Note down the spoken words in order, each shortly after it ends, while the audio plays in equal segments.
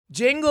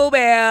Jingle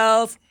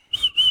bells.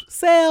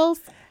 Sales.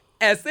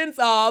 Essence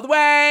all the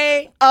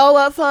way. Oh,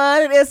 what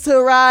fun it is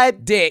to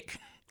ride Dick.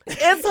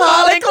 It's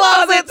Hauling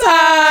Closet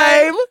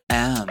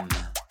time.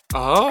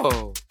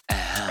 Oh.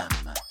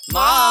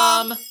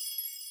 Mom.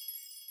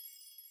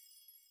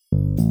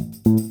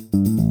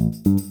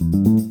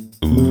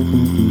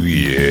 Ooh,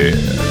 yeah.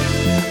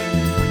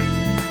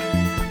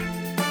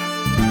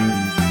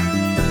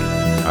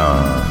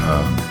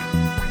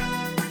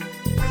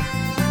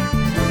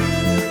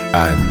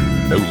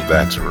 I know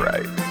that's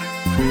right.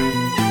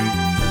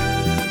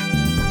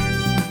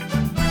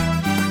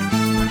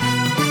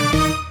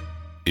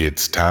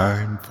 It's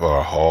time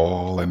for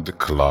Hall and the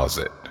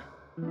Closet.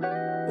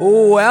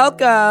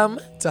 Welcome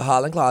to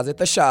Hall and Closet,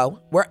 the show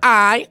where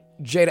I,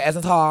 Jada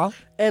Essence Hall,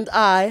 And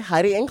I,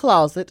 Heidi in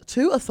Closet,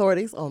 two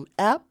authorities on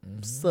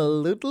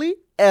absolutely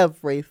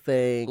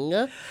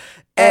everything.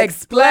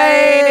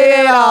 explain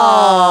it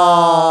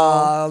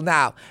all.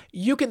 Now,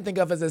 you can think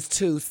of us as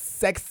two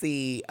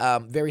sexy,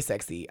 very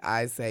sexy.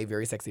 I say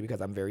very sexy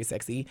because I'm very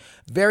sexy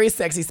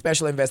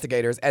special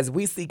investigators as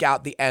we seek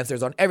out the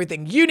answers on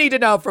everything you need to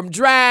know from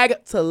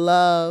drag To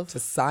love. to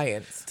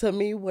science. To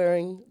me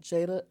wearing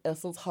Jada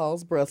Essence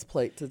Hall's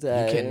breastplate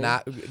today.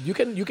 You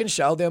can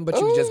show them, but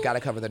you just got to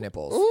cover the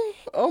nipples.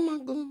 Oh my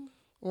goodness.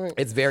 Right.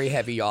 It's very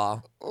heavy,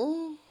 y'all.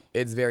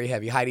 It's very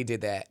heavy. Heidi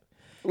did that.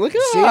 Look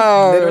at She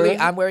her. literally,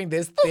 I'm wearing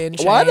this thin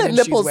chain and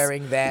she's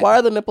wearing that. Why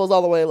are the nipples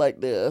all the way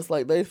like this?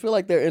 Like they feel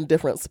like they're in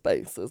different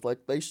spaces. Like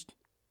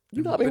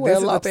you got me But wearing this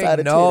is the thing.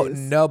 lopsided titties.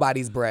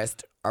 Nobody's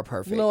breasts are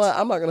perfect. You know what?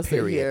 I'm not gonna sit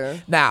Period.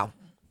 here Now,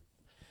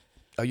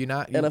 are you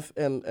not?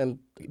 and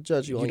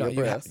judge you on your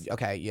breasts.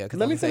 Okay, yeah.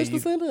 Let me finish the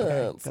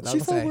sentence.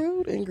 She's so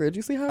rude, Ingrid.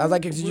 You see her? I was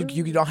like,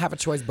 you don't have a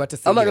choice but to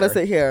sit I'm not here. gonna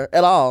sit here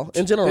at all.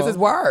 In general, This is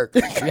work.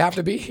 You have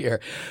to be here.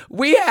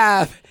 We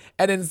have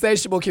an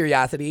insatiable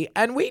curiosity,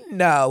 and we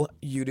know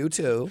you do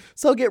too.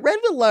 So get ready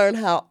to learn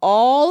how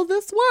all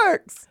this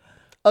works,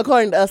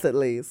 according to us at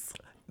least.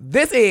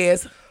 This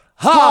is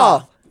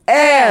Hall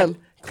and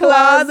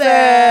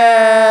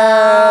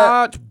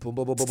Closet. Boom,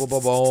 boom, boom, boom, boom,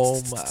 boom,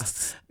 boom.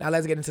 Now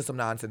let's get into some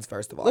nonsense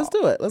first of all. Let's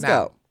do it. Let's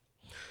Now, go.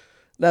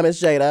 Now,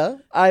 Miss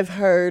Jada, I've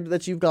heard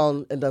that you've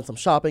gone and done some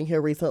shopping here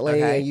recently,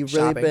 Okay, and you've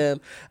really shopping.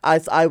 been.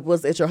 I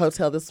was at your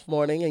hotel this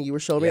morning, and you were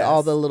showing me Yes.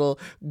 all the little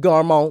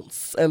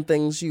garments and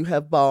things you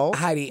have bought.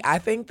 Heidi, I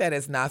think that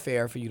it's not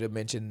fair for you to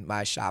mention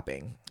my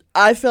shopping.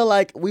 I feel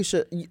like we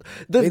should.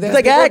 The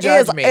People gag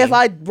judge is, me. if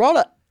I brought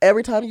up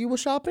every time you were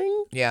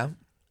shopping, Yeah.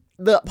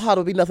 the pod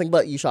would be nothing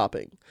but you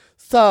shopping.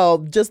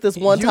 So just this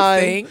one You time,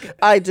 think?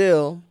 I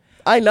do.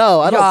 I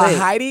know. I don't Y'all, think.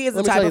 Heidi is the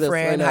Let me tell type you of this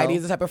friend. right now. Heidi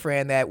is the type of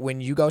friend that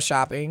when you go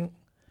shopping,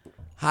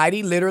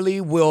 Heidi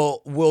literally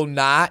will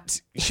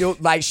not. She'll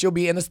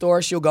be in the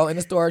store. She'll go in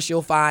the store.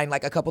 She'll find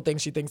like a couple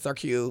things she thinks are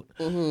cute.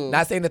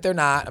 Not saying that they're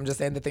not. I'm just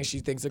saying the things she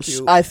thinks are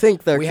cute. I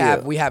think they're we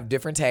cute. We have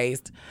different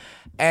taste,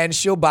 and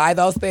she'll buy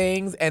those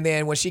things. And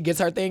then when she gets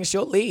her things,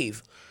 she'll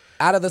leave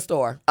out of the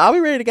store. I'll be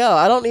ready to go.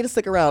 I don't need to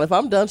stick around. If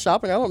I'm done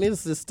shopping, I don't need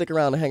to just stick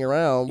around and hang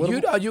around.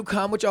 You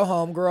come with your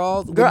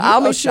homegirls. When Girl, you I'll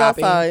go meet you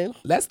shopping, outside.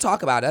 Let's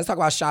talk about it. Let's talk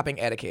about shopping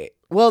etiquette.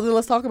 Well, then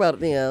let's talk about it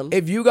then.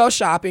 If you go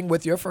shopping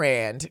with your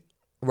friend,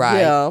 right?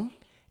 Yeah.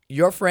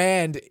 Your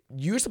friend,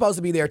 you're supposed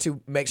to be there to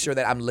make sure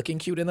that I'm looking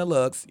cute in the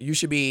looks. You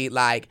should be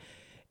like,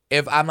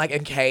 if I'm like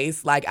in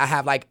case, like I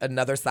have like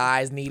another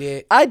size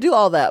needed. I do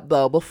all that,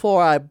 though,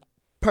 before I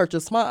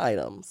purchase my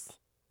items.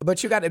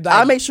 But you got to like,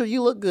 I make sure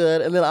you look good,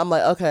 and then I'm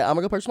like, okay, I'm going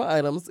to go purchase my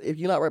items. If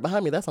you're not right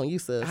behind me, that's on you,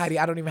 sis. Heidi,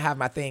 I don't even have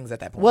my things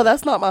at that point. Well,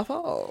 that's not my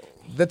fault.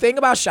 The thing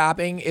about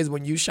shopping is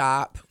when you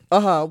shop,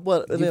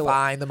 What? And you then what?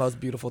 find the most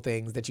beautiful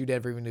things that you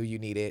never even knew you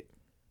needed.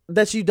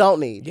 That you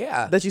don't need.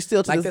 Yeah. That you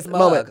still to Like this this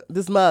moment.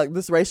 mug.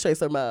 This race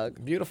chaser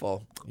mug.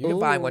 Beautiful. You can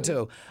find one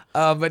too.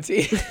 But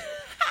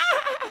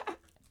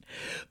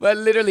but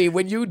literally,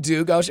 when you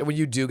do go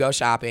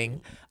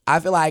shopping, I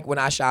feel like when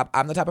I shop,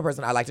 I'm the type of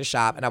person I like to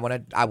shop, and I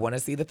want to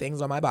see the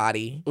things on my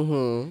body.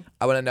 Mm-hmm.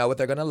 I want to know what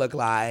they're gonna look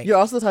like. You're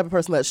also the type of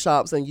person that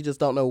shops and you just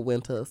don't know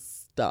when to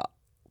stop.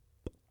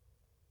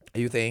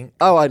 You think?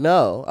 Oh, I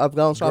know. I've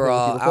gone shopping Girl,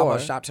 with you I before.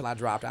 almost shopped till I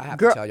dropped. I have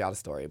Girl- to tell y'all the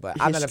story, but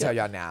I'm not gonna tell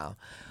y'all now.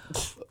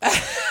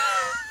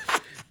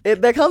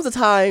 There comes a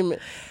time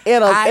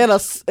in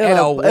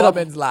a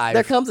woman's life.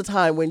 There comes a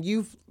time when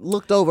you've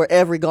looked over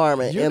every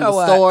garment You in know the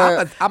what?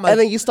 store, I'm and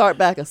then you start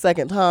back a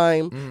second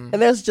time,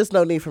 and there's just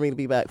no need for me to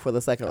be back for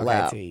the second Okay,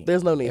 lap. T.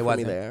 There's no need It for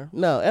wasn't. me there.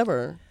 No,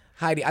 ever.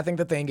 Heidi, I think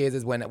the thing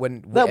is when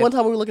That one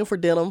time we were looking for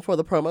denim for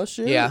the promo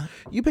shoot. Yeah.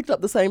 You picked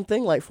up the same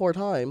thing like 4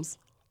 times.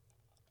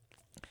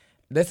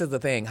 This is the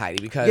thing,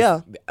 Heidi, because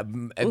Yeah. I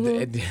can't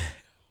believe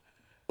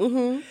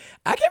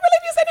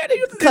you said that.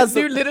 Because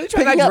you're literally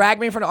trying to picking up- drag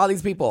me in front of all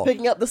these people.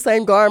 Picking up the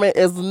same garment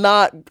is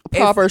not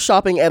proper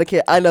shopping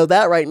etiquette. I know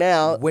that right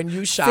now. When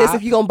you shop, Sis,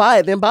 if you're going to buy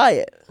it, then buy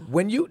it.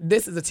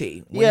 this is a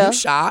T. When Yeah. you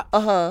shop,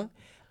 Uh-huh.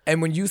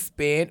 and when you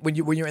spend, when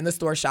you're in the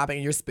store shopping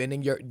and you're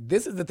spending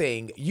this is the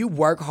thing. You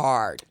work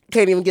hard.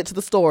 Can't even get to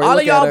the store. All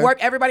Look of y'all at her. work.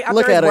 Everybody out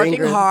Look there is at her, working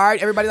Ingrid. hard.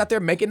 Everybody's out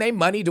there making their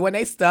money, doing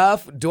their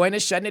stuff, doing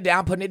it, shutting it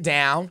down, putting it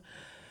down.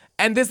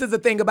 And this is the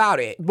thing about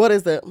it. What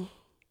is it?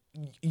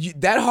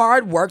 that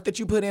hard work that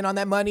you put in on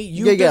that money,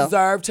 you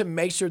deserve to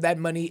make sure that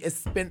money is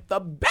spent the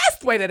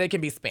best way that it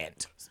can be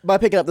spent. By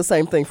picking up the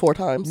same thing 4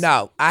 times?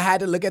 No, I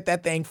had to look at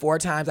that thing 4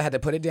 times. I had to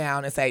put it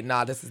down and say,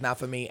 nah, this is not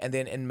for me. And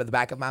then in the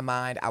back of my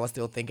mind, I was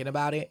still thinking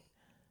about it.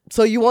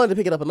 So you wanted to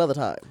pick it up another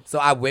time? So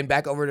I went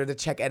back over to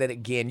check at it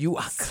again. You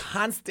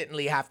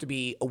constantly have to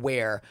be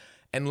aware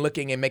and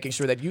looking and making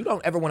sure that you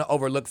don't ever want to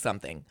overlook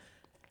something.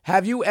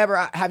 Have you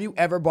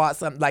ever bought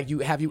something,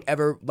 have you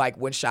ever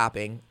went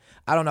shopping?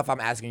 I don't know if I'm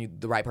asking you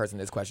the right person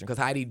this question, because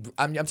Heidi,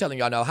 I'm telling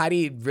y'all, no,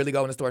 Heidi really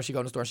go in the store. She go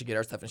in the store and she get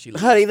her stuff and she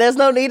leaves. Honey, there's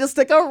no need to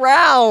stick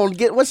around.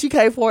 Get what she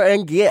came for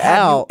and get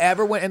out. Have you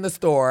ever went in the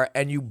store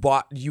and you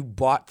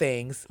bought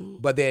things,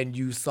 but then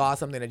you saw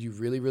something that you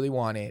really, really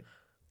wanted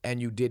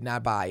and you did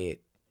not buy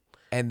it?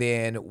 And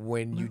then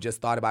when you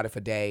just thought about it for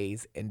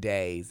days and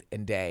days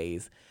and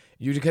days,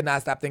 you could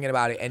not stop thinking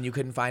about it and you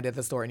couldn't find it at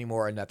the store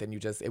anymore or nothing.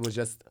 It was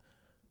just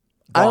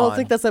gone. I don't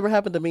think that's ever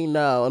happened to me,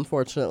 no,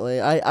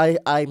 unfortunately.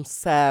 I'm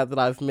sad that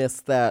I've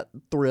missed that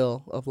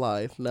thrill of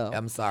life, no.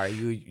 I'm sorry.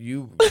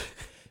 You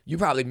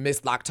probably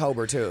missed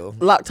Locktober, too.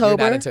 Locktober?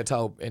 You're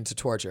not into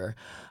torture.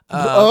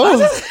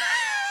 Oh.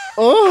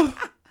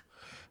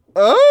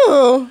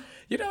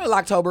 You know what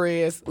Locktober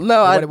is?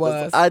 No, what it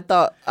was? I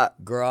thought...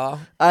 Girl.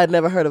 I had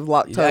never heard of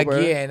Locktober.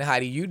 Again,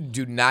 Heidi, you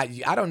do not...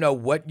 I don't know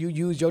what you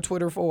use your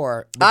Twitter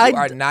for, but you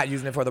are not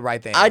using it for the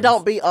right thing. I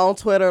don't be on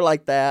Twitter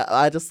like that.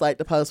 I just like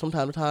to post from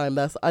time to time.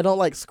 I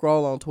don't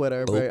scroll on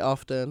Twitter very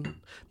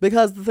often.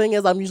 Because the thing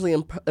is, I'm usually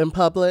in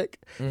public,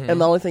 and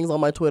the only things on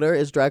my Twitter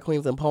is drag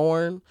queens and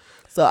porn.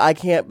 So I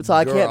can't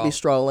be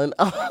strolling.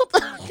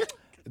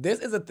 This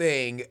is a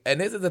thing,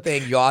 and this is a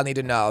thing y'all need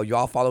to know.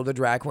 Y'all follow the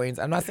drag queens.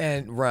 I'm not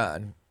saying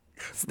run.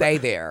 Stay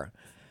there.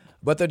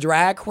 But the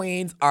drag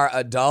queens are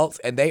adults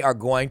and they are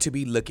going to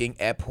be looking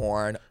at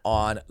porn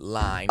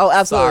online. Oh,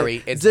 absolutely.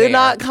 Sorry, it's Do there.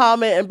 not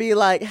comment and be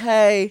like,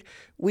 hey,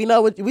 we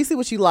see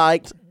what you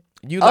liked.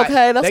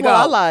 Okay, that's what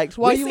I liked.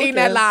 Why you seen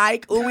that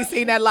like. Ooh, we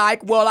seen that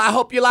like. Well, I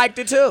hope you liked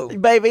it too.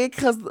 Baby,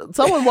 because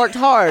someone worked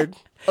hard.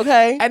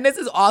 Okay. And this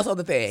is also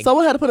the thing.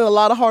 Someone had to put in a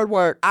lot of hard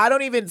work.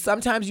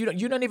 Sometimes you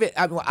don't even,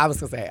 I was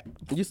going to say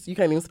it. You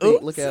can't even speak.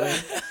 Oops. Look at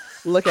her.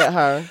 Look at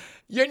her.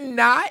 You're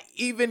not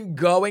even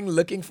going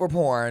looking for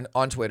porn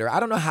on Twitter. I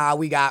don't know how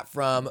we got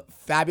from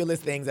fabulous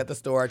things at the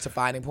store to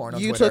finding porn on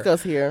Twitter. You took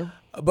us here.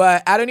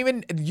 But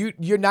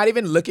you're not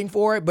even looking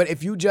for it. But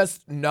if you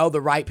just know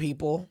the right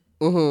people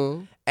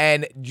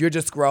and you're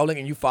just scrolling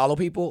and you follow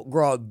people,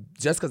 girl,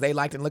 just because they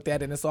liked and looked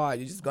at it and saw it,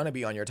 you're just going to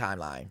be on your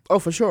timeline. Oh,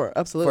 for sure.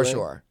 Absolutely. For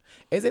sure.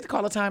 Is it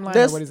called a timeline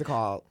or what is it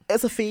called?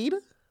 It's a feed.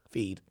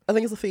 Feed. I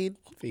think it's a feed.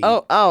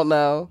 Oh, I don't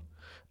know.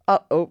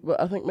 But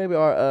I think maybe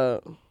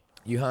our...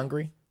 You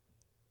hungry?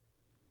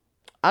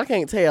 I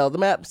can't tell. The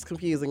map's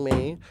confusing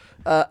me.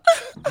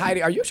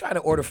 Heidi, are you trying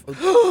to order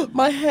food?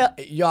 My help.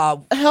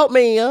 Y'all. Help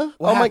me.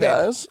 My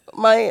gosh.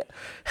 My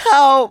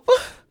help.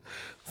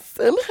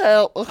 Send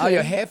help. Okay. Oh,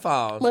 your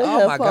headphones.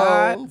 My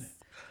God.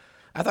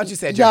 I thought you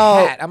said your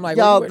hat. I'm like,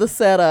 y'all, the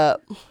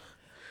setup.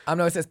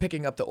 No, it says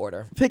picking up the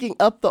order. Picking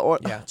up the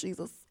order. Yeah. Oh,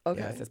 Jesus.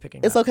 Okay. Yeah, it says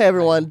picking it's up. okay,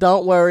 everyone.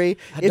 Don't worry.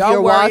 If Don't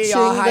you're worry, watching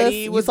y'all. this, Heidi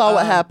you was, saw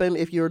what happened.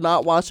 If you're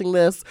not watching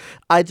this,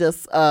 I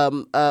just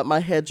my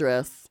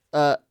headdress.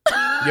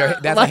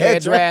 That's a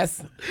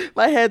headdress.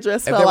 My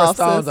headdress fell off. If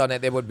there were stones on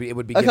it, it would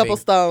be a couple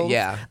stones.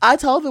 Yeah. I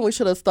told them we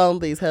should have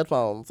stoned these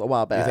headphones a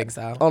while back. You think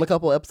so? On a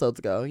couple episodes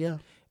ago, yeah.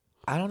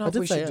 I don't know if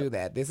we should do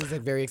that. This is a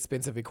very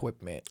expensive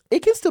equipment.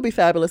 It can still be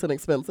fabulous and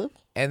expensive.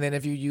 And then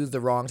if you use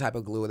the wrong type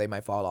of glue, they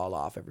might fall all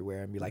off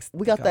everywhere and be like.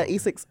 We got that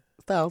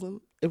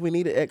E6000. If we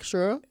need it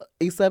extra,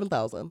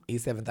 E7000.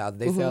 E7000.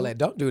 They sell that.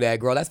 Don't do that,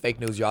 girl. That's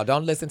fake news, y'all.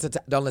 Don't listen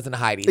to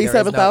Heidi.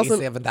 E7000.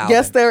 E7000.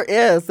 Yes, there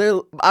is.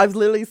 I've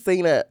literally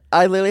seen it.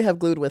 I literally have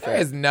glued with it. There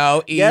is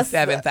no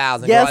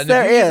E7000. Yes, girl.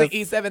 there is. If you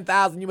use an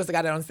E7000, you must have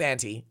got it on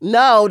Santee.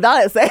 No,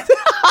 not at Santee.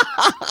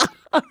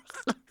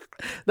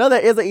 No,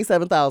 there is an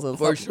E7000.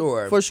 For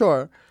sure. For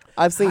sure.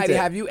 I've seen Heidi, it.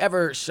 have you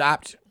ever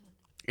shopped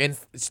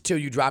till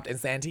you dropped in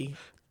Santee?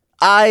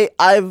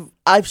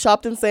 I've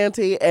shopped in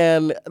Santee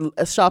and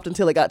shopped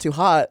until it got too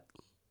hot.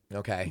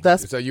 Okay.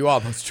 So you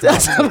almost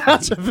dropped.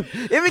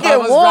 If it get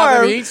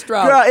warm,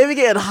 girl, if it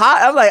get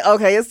hot, I'm like,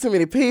 okay, it's too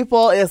many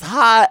people. It's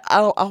hot.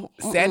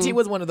 Santee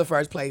was one of the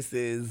first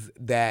places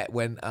that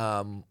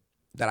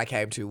that I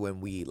came to when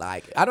we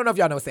I don't know if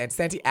y'all know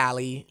Santee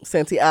Alley.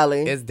 Santee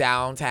Alley is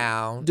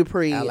downtown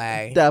Dupree,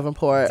 LA,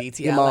 Davenport,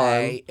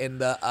 DTLA in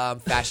the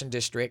fashion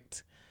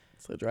district.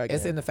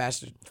 It's in the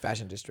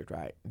fashion district,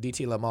 right?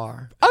 DT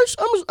Lamar.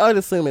 I'd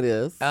assume it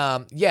is.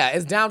 Yeah,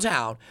 it's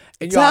downtown,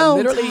 and y'all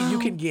literally you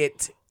can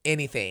get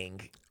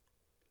anything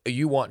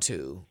you want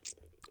to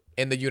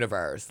in the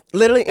universe.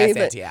 Literally at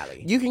anything. Santee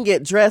Alley. You can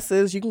get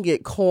dresses. You can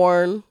get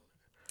corn.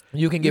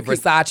 You can get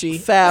Versace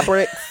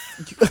fabrics.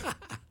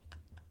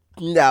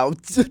 No,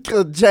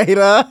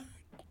 Jada.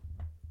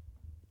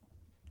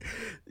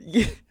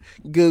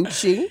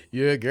 Gucci.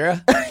 Yeah, girl.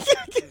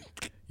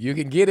 You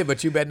can get it,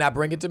 but you better not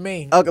bring it to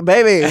me. Okay,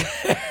 baby.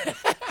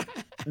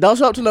 Don't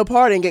show up to no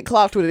party and get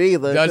clocked with it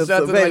either. Don't 'cause,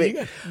 show up to baby,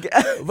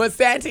 But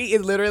Santee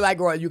is literally like,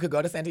 girl, you could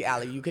go to Santee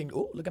Alley. You can,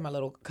 look at my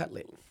little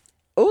cutlet.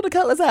 ooh, the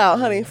cutlet's out,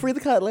 honey. Free the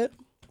cutlet.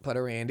 Put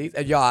her in these.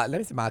 Y'all, let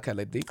me see my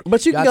cutlet.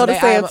 But you can Y'all, go to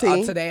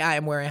Santee. Today I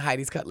am wearing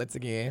Heidi's cutlets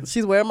again.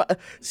 She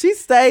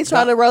stay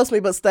trying to roast me,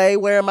 but stay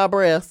wearing my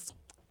breasts.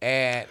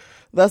 And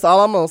That's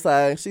all I'm gonna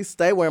say. She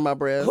stay wearing my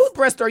breasts. whose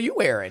breast are you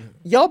wearing?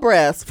 Your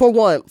breasts, for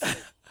once.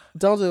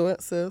 Don't do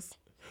it, sis.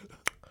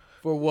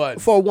 For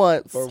what? For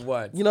once. For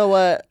once. You know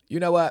what? You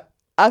know what?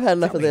 I've had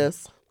enough Tell of me.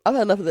 this. I've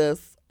had enough of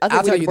this. I think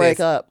I'll we tell need you to break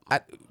this. up.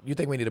 You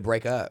think we need to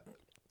break up?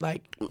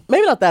 Like,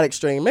 Maybe not that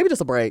extreme. Maybe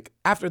just a break.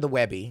 after the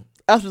Webby.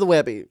 After the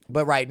Webby.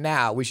 But right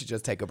now, we should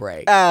just take a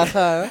break.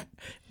 Uh-huh.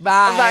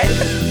 Bye.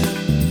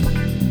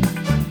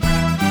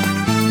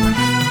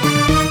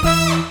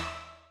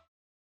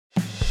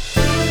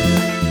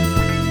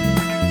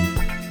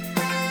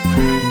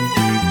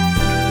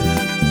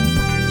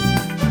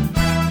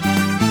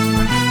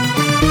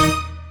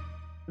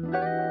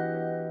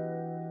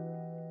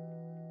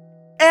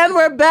 And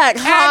we're back.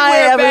 Hi,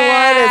 we're everyone.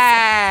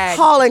 back. It's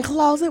Hall and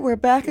Closet. We're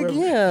back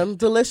again.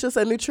 Delicious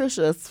and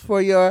nutritious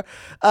for your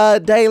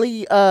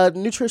daily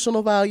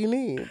nutritional value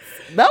needs.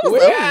 That was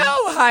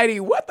Well, Heidi,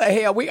 what the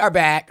hell? We are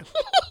back.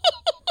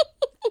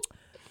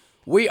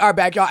 We are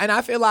back, y'all. And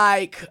I feel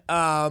like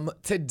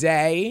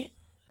today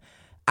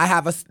I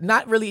have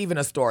not really even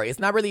a story. It's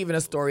not really even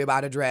a story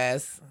about a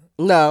dress.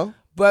 No.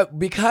 But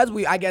because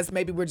I guess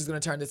maybe we're just going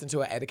to turn this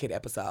into an etiquette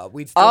episode.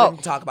 We still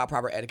didn't talk about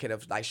proper etiquette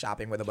of like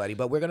shopping with a buddy,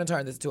 but we're going to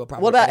turn this into a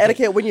proper What about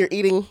etiquette when you're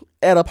eating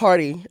at a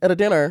party, at a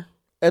dinner,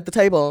 at the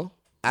table?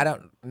 I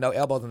don't know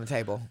elbows on the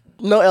table.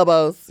 No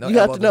elbows. No you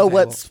have elbows to know on the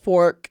what table.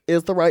 fork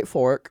is the right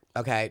fork.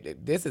 Okay,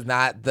 this is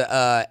not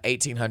the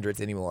 1800s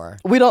anymore.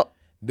 We don't.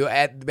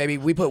 Baby,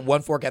 we put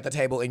one fork at the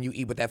table and you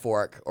eat with that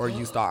fork or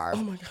you starve.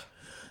 Oh my God.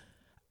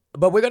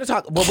 But we're going to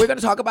talk, what we're going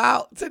to talk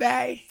about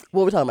today,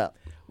 What are we talking about?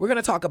 we're going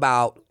to talk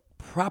about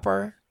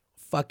proper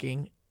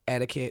fucking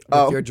etiquette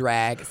with your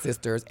drag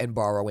sisters and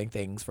borrowing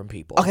things from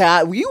people.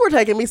 Okay, you were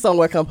taking me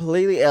somewhere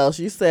completely else.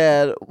 You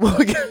said.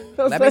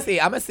 Let me see.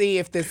 I'm going to see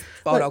if this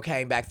photo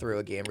came back through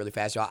again really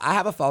fast, y'all. I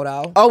have a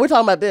photo. Oh, we're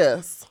talking about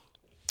this.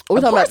 We're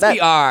Of talking course about that. we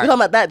are. We're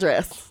talking about that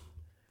dress.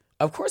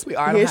 Of course we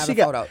are. I don't Here have she a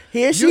go. photo.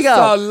 Here she You're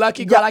go. so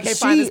lucky, girl. Yeah, I can't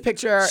find this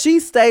picture. She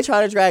stayed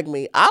trying to drag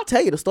me. I'll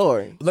tell you the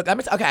story. Look,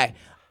 okay.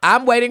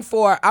 I'm going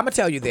to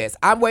tell you this.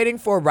 I'm waiting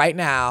for right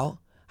now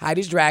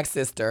Heidi's drag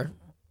sister.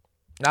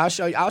 And I'll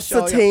show you.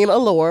 Satine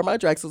Allure, my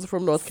drag sister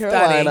from North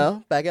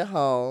Carolina, back at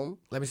home.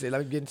 Let me see.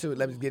 Let me get into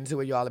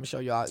it, y'all. Let me show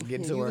y'all.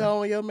 Get into You her.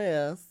 go on your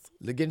mess.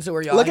 Get into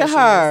her, y'all. Look Here at she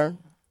her.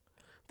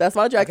 That's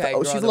my drag. Okay,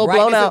 Oh, girl, she's a the little blown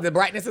brightness out. The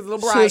brightness is a little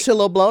bright. She's a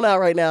little blown out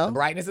right now. The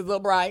brightness is a little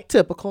bright.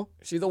 Typical.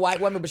 She's a white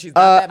woman, but she's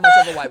not that much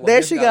of a white woman. There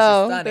Let's she She's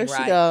go. stunning, There she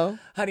right? go.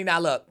 Honey, now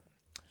look.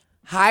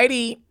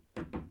 Heidi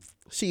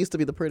She used to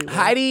be the pretty one.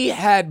 Heidi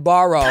had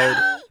borrowed.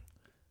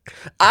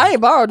 I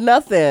ain't borrowed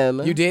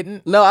nothing. You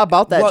didn't? No, I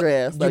bought that Well,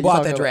 dress. you that you're bought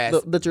talking that dress.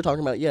 about, that you're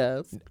talking about,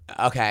 yes.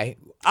 Okay.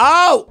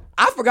 Oh,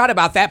 I forgot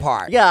about that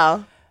part.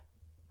 Yeah.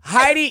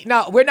 Heidi,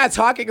 no, we're not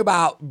talking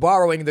about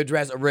borrowing the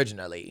dress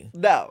originally.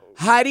 No.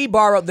 Heidi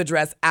borrowed the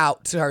dress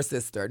out to her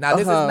sister. Now,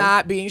 this is Uh-huh.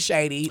 not being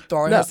shady,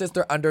 throwing No. her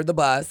sister under the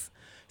bus,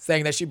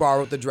 saying that she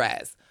borrowed the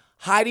dress.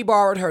 Heidi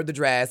borrowed her the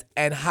dress,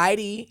 and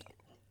Heidi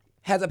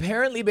has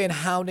apparently been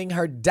hounding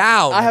her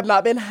down I have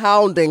not been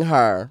hounding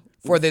her.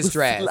 for this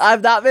dress.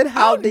 I've not been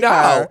hounding no,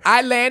 her.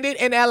 I landed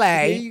in Here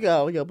LA. you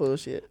go, your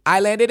bullshit. I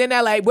landed in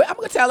LA. But I'm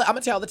gonna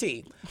tell the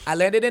tea. I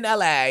landed in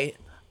LA.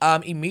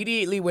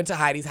 Immediately went to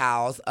Heidi's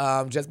house.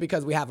 Just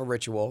because we have a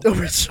ritual.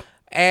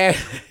 And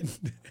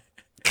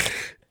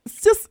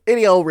It's just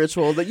any old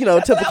ritual that,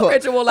 typical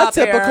ritual a out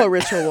there. typical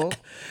ritual.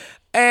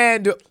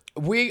 and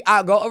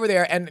I'll go over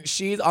there and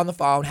she's on the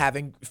phone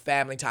having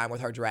family time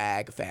with her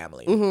drag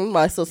family.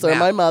 My sister and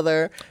Now- my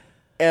mother,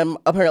 and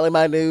apparently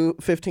my new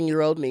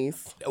 15-year-old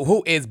niece,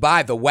 Who is,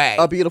 by the way,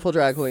 a beautiful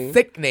drag queen.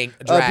 sickening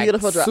drag A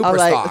beautiful drag.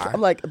 superstar.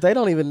 I'm like, they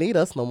don't even need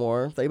us no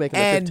more. They making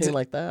And, it 15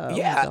 like that.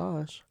 yeah. Oh my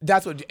gosh.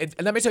 That's what. And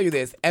let me tell you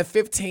this: at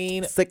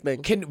 15,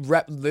 Sickening.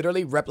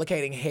 literally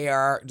replicating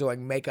hair,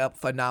 doing makeup,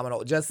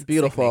 phenomenal, just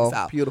Beautiful.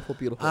 sickening. So, Beautiful,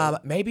 beautiful.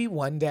 maybe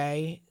one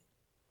day.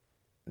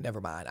 Never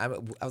mind. I was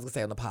gonna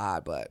say on the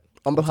pod, but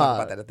On the we'll talk pod.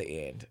 about that at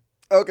the end.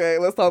 Okay,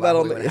 let's talk about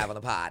What on we're gonna the. have on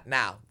the pod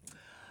now.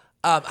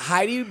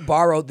 Heidi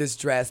borrowed this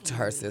dress to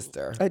her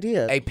sister. I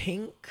did. A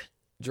pink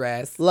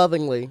dress,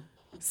 Lovingly.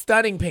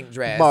 stunning pink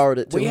dress. Borrowed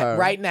it to her.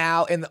 Right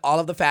now, in all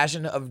of the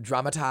fashion of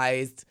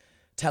dramatized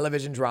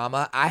television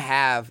drama, I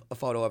have a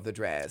photo of the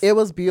dress. It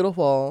was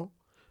beautiful.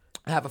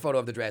 I have a photo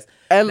of the dress.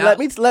 And Now- let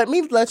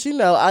me let you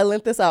know, I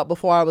lent this out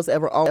before I was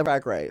ever on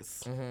Drag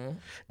Race. Mm-hmm.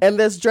 And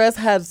this dress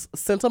has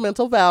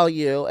sentimental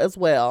value as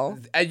well.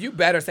 You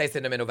better say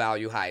sentimental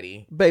value,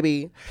 Heidi.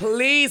 Baby,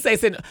 Please say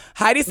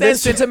Heidi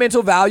says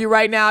sentimental value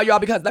right now, y'all,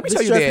 because let me this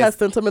tell you dress this. has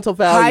sentimental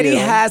value. Heidi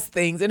has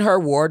things in her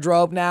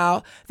wardrobe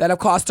now that have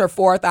cost her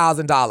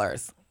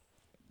 $4,000.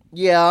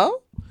 Yeah.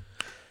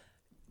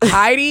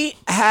 Heidi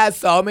has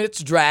so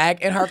much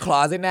drag in her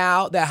closet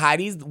now that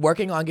Heidi's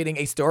working on getting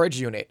a storage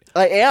unit.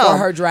 I am for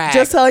her drag.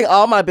 Just telling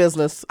all my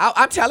business.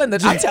 I'm telling the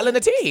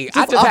tea.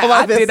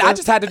 I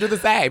just had to do the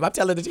same. I'm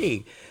telling the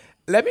tea.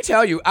 Let me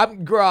tell you,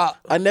 girl.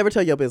 I never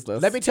tell your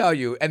business. Let me tell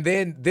you. And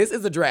then this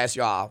is a dress,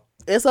 y'all.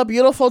 It's a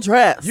beautiful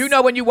dress. You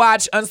know when you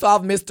watch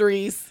Unsolved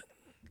Mysteries.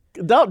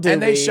 Don't do and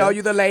they me. show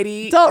you the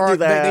lady. Don't do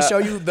that. They show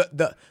you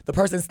the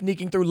person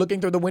sneaking through, looking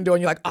through the window,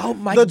 and you're like, oh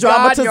my the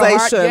God.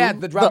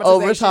 Dramatization. The The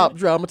over-top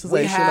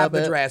dramatization We have of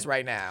the it. dress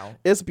right now.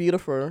 It's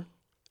beautiful.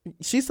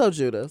 She's so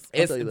Judas.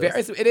 It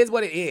is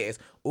what it is.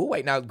 Oh,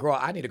 wait, now, girl,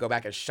 I need to go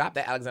back and shop.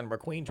 That Alexander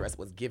McQueen dress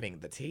was giving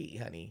the tea,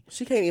 honey.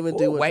 She can't even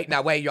do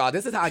it. Wait, y'all.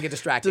 This is how I get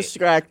distracted.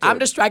 I'm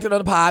distracted on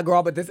the pod,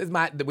 girl, but this is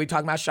we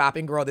talking about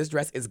shopping, girl. This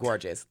dress is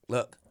gorgeous.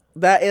 Look.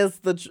 That is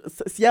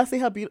yeah, see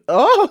how beautiful.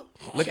 Oh!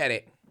 Look at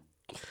it.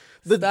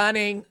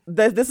 Stunning.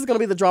 This is going to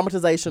be the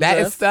dramatization That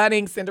dress. is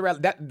stunning, Cinderella.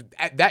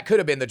 That could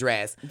have been the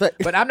dress. But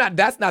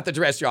that's not the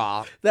dress,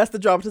 y'all. That's the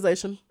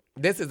dramatization.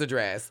 This is the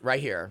dress right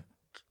here.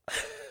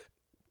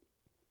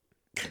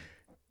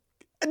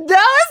 No,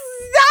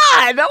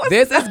 it's not.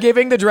 This is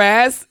giving the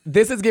dress.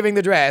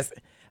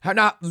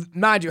 Now,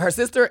 mind you, her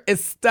sister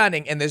is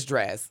stunning in this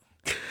dress.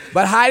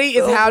 But Heidi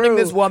is hounding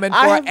this woman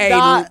for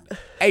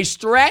a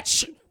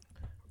stretch.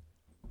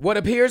 What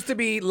appears to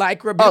be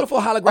like a beautiful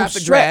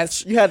holographic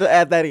dress. You had to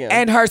add that in.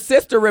 And her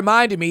sister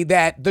reminded me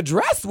that the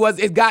dress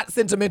it got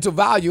sentimental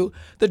value.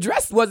 The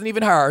dress wasn't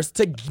even hers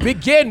to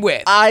begin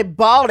with. I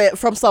bought it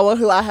from someone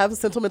who I have a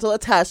sentimental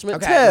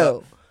attachment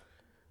to.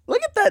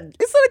 Look at that. Isn't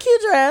it a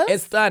cute dress?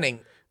 It's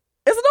stunning.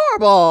 It's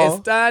adorable.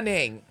 It's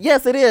stunning.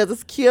 Yes, it is.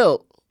 It's cute.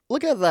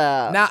 Look at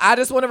that. Now, I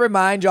just want to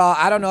remind y'all,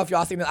 I don't know if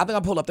y'all seen this. I think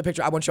I'll pull up the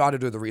picture. I want y'all to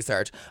do the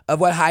research of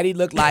what Heidi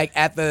looked like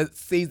at the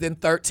season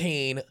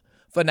 13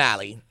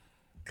 finale.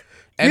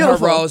 And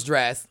Beautiful. her rose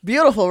dress.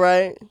 Beautiful,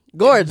 right?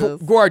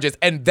 Gorgeous. Gorgeous.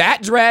 And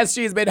that dress,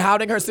 she's been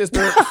hounding her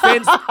sister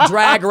since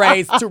Drag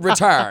Race to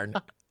return.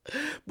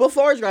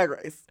 Before Drag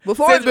Race.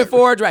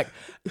 Before Drag.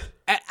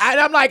 And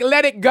I'm like,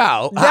 let it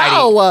go. No,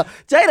 Heidi.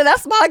 Jada,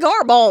 that's my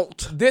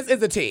garment. This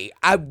is a tea.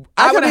 I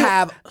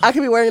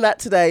could be wearing that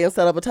today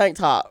instead of a tank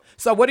top.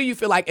 So what do you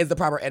feel like is the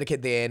proper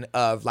etiquette then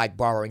of like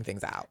borrowing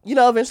things out?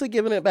 Eventually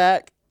giving it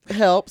back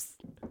helps.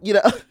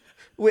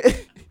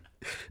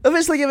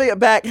 Eventually giving it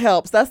back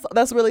helps.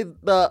 That's really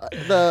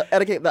the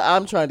etiquette that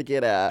I'm trying to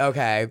get at.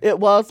 Okay. It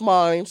was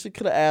mine. She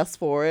could have asked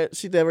for it.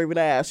 She never even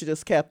asked. She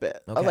just kept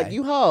it. Okay. I was like,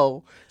 you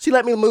hoe. She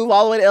let me move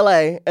all the way to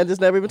LA and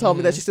just never even told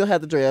me that she still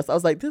had the dress. I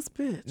was like, this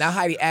bitch. Now,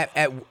 Heidi,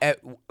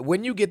 at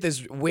when you get this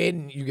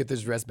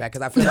dress back,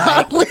 because I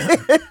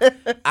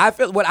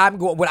feel like what I'm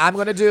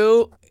going to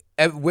do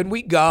when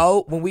we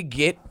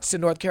get to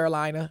North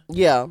Carolina.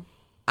 Yeah.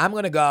 I'm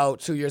going to go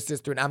to your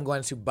sister and I'm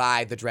going to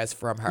buy the dress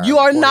from her. You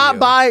are not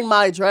buying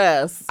my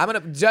dress. I'm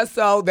going to, just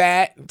so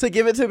that. To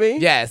give it to me?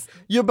 Yes.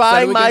 You're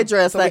buying my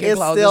dress. That is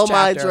still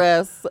my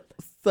dress.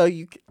 So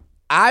you can.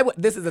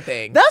 This is the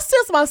thing. That's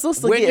just my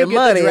sister getting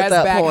money at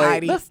that point.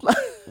 Heidi,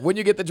 when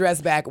you get the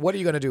dress back, what are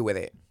you going to do with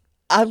it?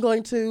 I'm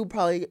going to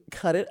probably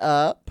cut it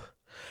up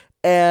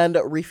and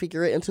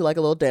refigure it into like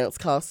a little dance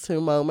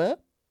costume moment.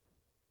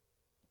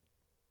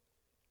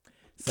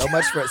 So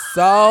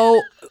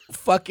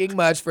fucking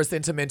much for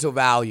sentimental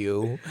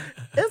value.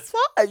 It's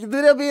fine.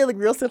 Then it'll be a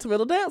real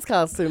sentimental dance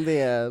costume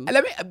then.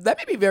 Let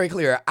me be very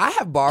clear. I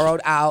have borrowed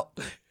out.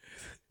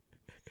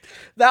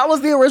 That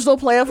was the original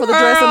plan for the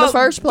dress in the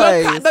first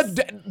place.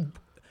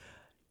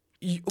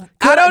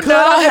 I don't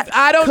know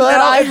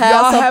if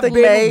y'all have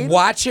been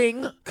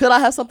watching. Could I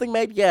have something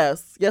made?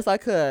 Yes. Yes, I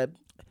could.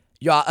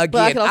 Y'all,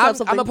 again, I'm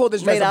going to pull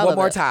this dress up one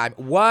more time.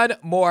 One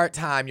more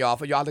time, y'all,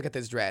 for y'all look at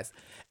this dress.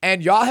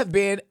 And y'all have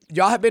been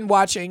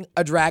watching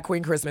A Drag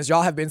Queen Christmas.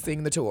 Y'all have been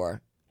seeing the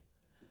tour.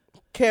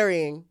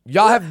 Carrying.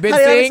 Y'all have been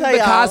seeing the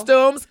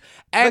costumes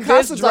and the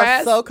costumes this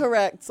dress. Are so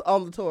correct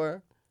on the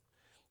tour.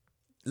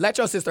 Let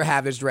your sister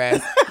have this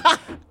dress.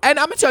 And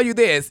I'm gonna tell you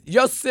this: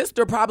 your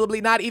sister probably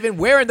not even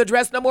wearing the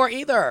dress no more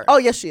either. Oh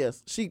yes, she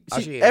is. She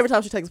is. Every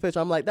time she takes a picture,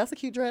 I'm like, "That's a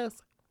cute dress."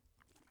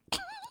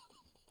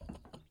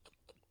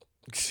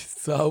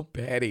 So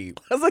petty.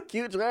 That's a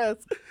cute dress.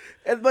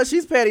 But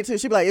she's petty too.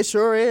 She'd be like, it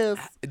sure is.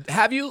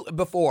 Have you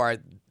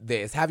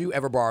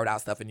ever borrowed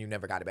out stuff and you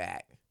never got it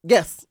back?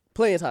 Yes,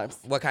 plenty of times.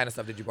 What kind of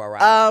stuff did you borrow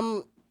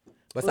out?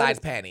 Besides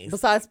panties.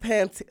 Besides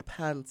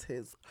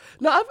panties.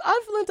 No,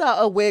 I've lent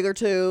out a wig or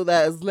two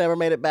that has never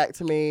made it back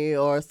to me,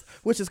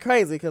 which is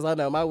crazy because I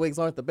know my wigs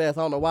aren't the best.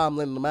 I don't know why I'm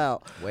lending them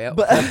out. Well,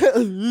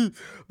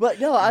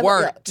 but no, I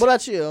weren't. What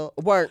about you?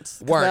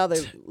 Weren't. Now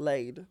they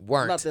laid.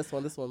 Weren't. Not this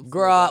one. This one.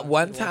 Girl,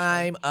 one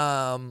time,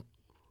 and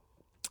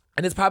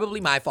it's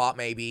probably my fault.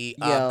 Maybe.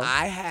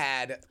 I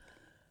had.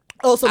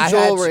 Oh, some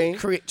jewelry.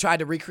 Tried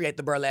to recreate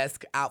the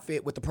burlesque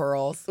outfit with the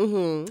pearls.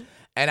 Mm-hmm.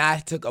 And I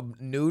took a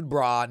nude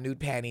bra, nude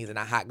panties, and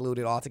I hot glued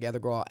it all together,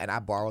 girl. And I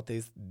borrowed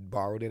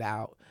it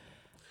out.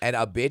 And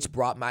a bitch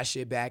brought my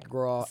shit back,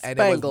 girl. And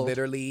it was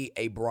literally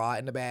a bra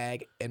in the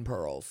bag and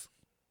pearls.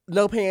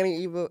 No panty,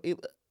 even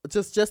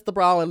just the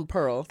bra and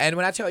pearls. And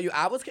when I tell you,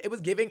 it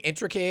was giving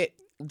intricate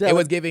It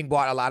was giving,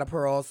 bought a lot of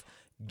pearls,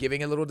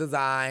 giving a little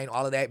design,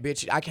 all of that.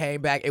 Bitch, I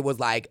came back. It was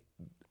like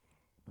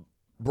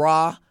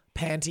bra,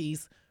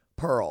 panties,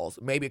 pearls.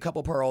 Maybe a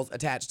couple pearls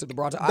attached to the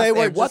bra.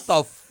 What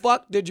the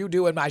fuck did you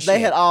do in my shit? They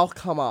had all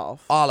come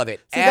off. All of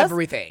it.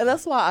 Everything. And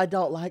that's why I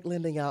don't like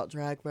lending out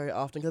drag very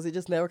often, because it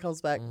just never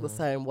comes back the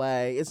same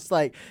way. It's just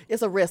like,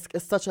 it's a risk.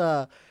 It's such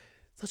a,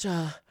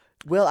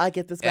 will I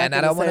get this back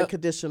in the same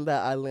condition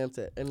that I lent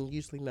it? And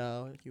usually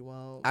no, you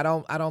won't. I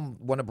don't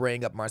want to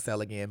bring up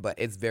Marcel again, but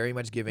it's very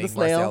much giving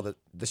Marcel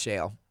the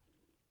shell.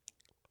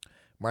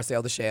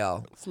 Marcel the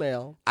shell.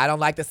 Smell. I don't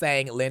like the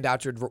saying lend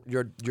out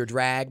your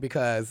drag,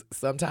 because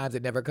sometimes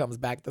it never comes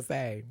back the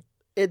same.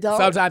 It don't.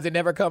 Sometimes it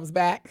never comes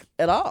back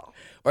at all.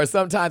 Or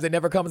sometimes it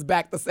never comes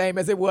back the same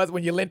as it was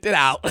when you lent it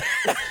out.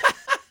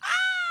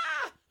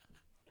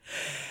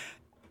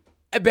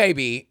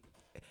 Baby,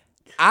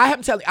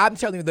 I'm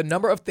telling you the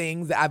number of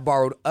things that I've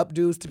borrowed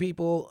updos to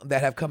people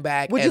that have come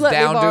back Would as you let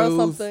down me borrow dues.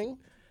 something?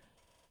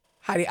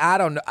 Heidi, I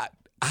don't know.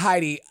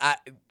 Heidi,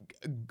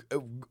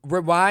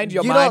 rewind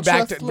your mind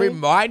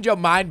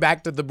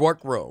back to the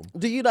workroom.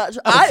 Do you not?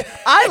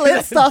 I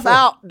lent stuff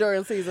out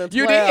during season 12.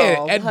 You did,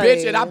 and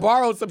bitch, and I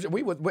borrowed some shit.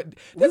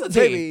 This is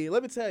baby,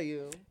 let me tell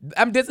you.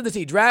 This is the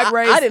tea. Drag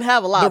Race. I didn't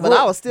have a lot, but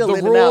I was still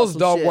lending out some The rules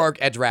don't shit. work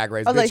at Drag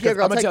Race. I was Bitch, like, here,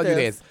 girl, I'm gonna take tell you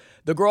this. this.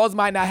 The girls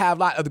might not have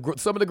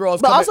some of the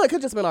girls. But also, it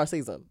could just been our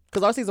season,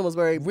 because our season was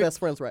very best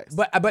friends race.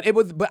 But it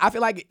was. But I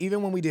feel like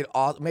even when we did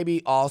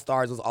maybe All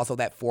Stars was also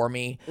that for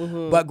me.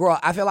 But girl,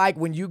 I feel like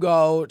when you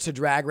go to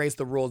Drag Race,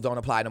 the rules don't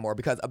apply no more,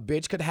 because a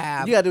bitch could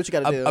have. You gotta do what you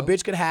gotta do. A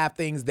bitch could have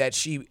things that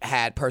she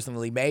had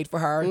personally made for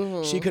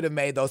her. She could have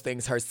made those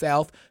things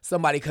herself.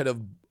 Somebody could have.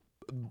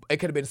 It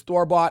could have been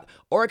store-bought,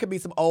 or it could be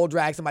some old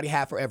drag somebody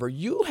had forever.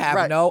 You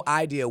have no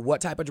idea what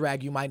type of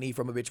drag you might need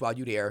from a bitch while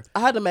you there. I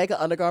had to make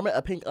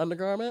a pink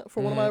undergarment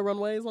for one of my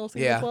runways on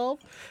season 12.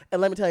 And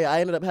let me tell you, I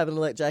ended up having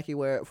to let Jackie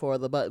wear it for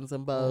the buttons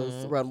and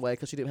bows runway,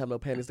 because she didn't have no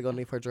panties to go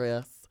underneath her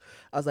dress.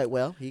 I was like,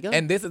 well, here you go.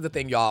 And this is the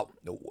thing, y'all.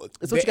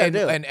 It's what you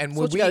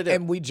gotta do.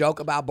 And we joke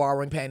about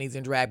borrowing panties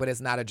in drag, but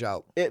it's not a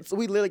joke.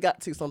 We literally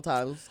got to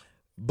sometimes.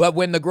 But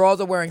when the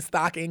girls are wearing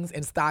stockings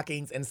and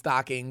stockings and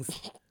stockings,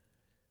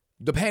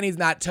 the panties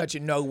not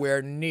touching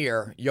nowhere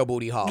near your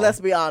booty hole. Let's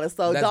be honest.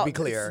 So let's be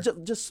clear.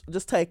 Just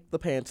take the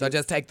panties. So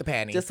just take the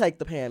panties. Just take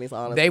the panties,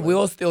 honestly. They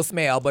will still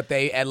smell, but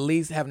they at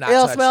least have not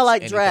It'll touched smell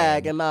like anything.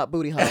 drag and not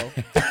booty hole.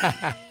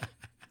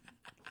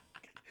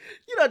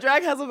 You know,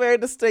 drag has a very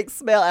distinct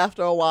smell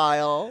after a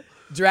while.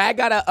 Drag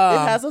got a...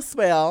 it has a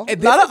smell.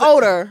 Not an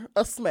odor,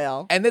 a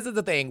smell. And this is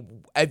the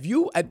thing. I'm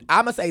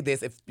going to say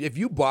this. If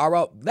you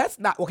borrow...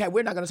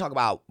 we're not going to talk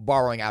about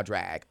borrowing our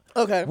drag.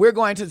 Okay. We're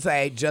going to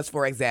say, just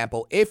for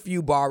example, if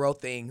you borrow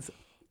things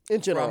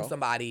in general from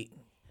somebody,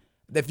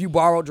 if you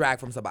borrow drag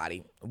from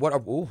somebody, what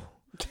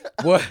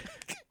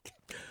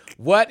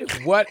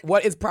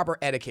is proper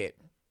etiquette?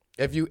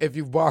 If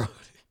you borrowed...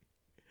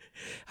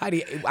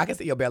 Heidi, I can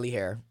see your belly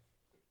hair.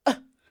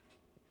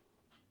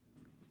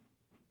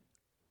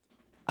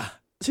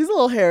 She's a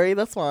little hairy.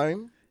 That's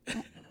fine.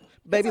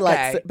 Baby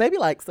likes it. Baby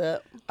likes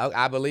it.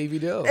 I believe you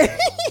do.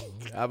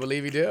 I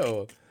believe you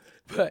do.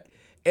 But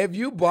if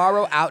you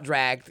borrow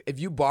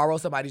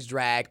somebody's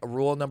drag,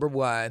 rule number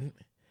 1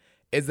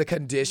 is the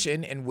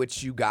condition in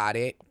which you got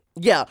it.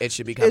 Yeah, it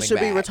should be coming back. It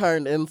should be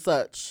returned in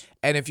such.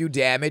 And if you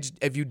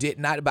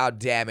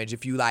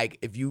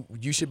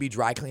should be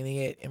dry cleaning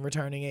it and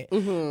returning it.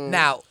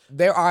 Now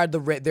there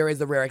is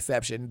the rare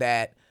exception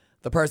that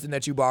the person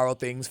that you borrow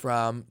things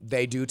from,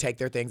 they do take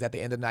their things at the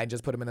end of the night and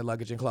just put them in the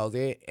luggage and close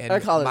it, and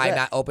might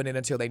not open it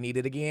until they need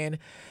it again.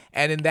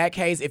 And in that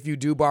case, if you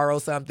do borrow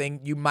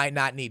something, you might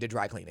not need to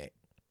dry clean it.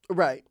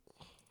 Right.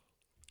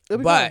 It'll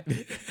be fine.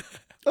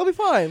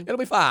 It'll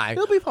be fine.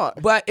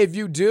 But if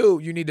you do,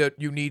 you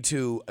need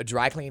to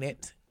dry clean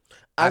it.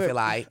 I feel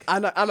like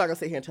I'm not gonna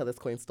sit here and tell this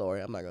queen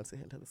story.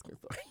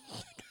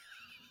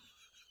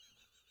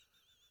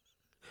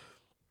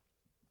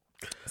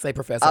 Say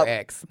Professor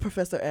X.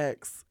 Professor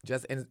X.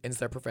 Just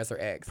insert Professor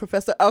X.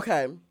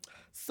 Okay.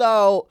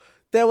 So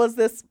there was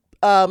this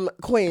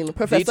queen,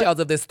 Professor. Details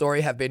of this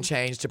story have been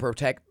changed to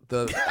protect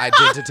the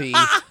identity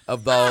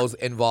of those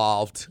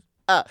involved.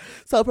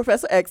 So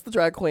Professor X, the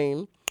drag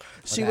queen,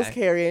 she was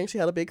carrying. She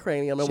had a big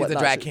cranium and whatnot. She's a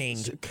drag king.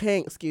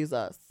 King, excuse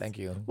us. Thank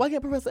you. Why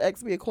can't Professor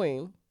X be a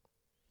queen?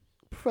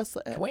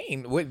 Professor X.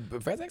 Queen.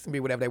 Professor X can be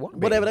whatever they want to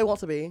be. Whatever they want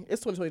to be.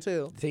 It's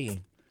 2022.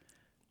 T.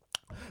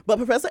 But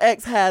Professor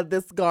X had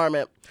this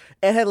garment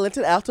and had lent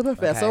it out to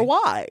Professor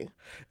Y.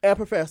 And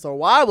Professor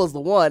Y was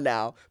the one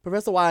now.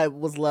 Professor Y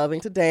was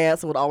loving to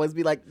dance and would always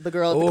be like the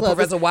girl at the club.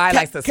 Professor Y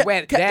likes to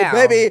sweat down.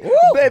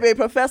 Baby,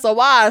 Professor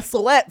Y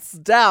sweats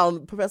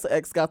down. Professor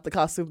X got the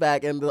costume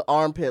back and the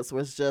armpits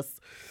was just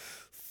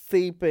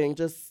seeping,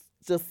 just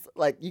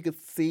like you could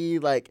see,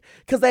 like,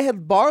 because they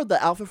had borrowed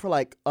the outfit for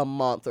like a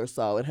month or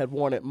so and had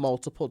worn it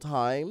multiple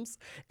times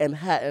and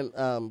hadn't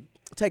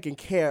taken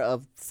care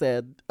of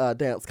said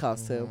dance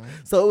costume.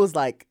 So it was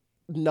like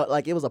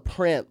it was a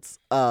print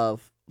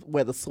of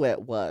where the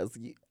sweat was.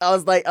 I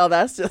was like, oh,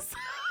 that's just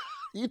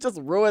You just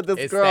ruined this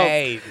It girl.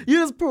 stayed. You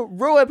just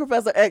ruined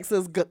Professor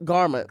X's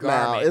garment.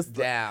 Now. Garment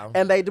down.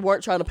 And they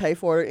weren't trying to pay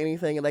for it or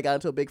anything, and they got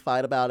into a big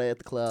fight about it at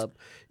the club.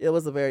 It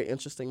was a very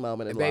interesting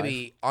moment in life.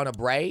 Baby, on a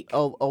break,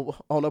 Oh,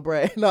 on a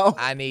break? No.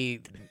 I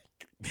need.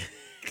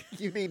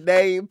 You need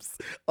names.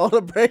 On a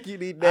break, you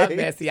need names. I'm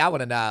messy. I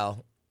want to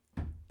know.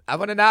 I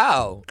want to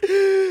know.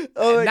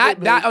 Oh my Not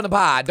goodness. on the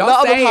pod. Don't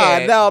Not say on the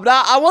pod. it. No,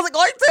 I wasn't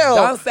going to.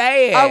 Don't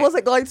say it. I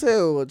wasn't going to.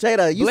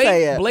 Jada, you blink,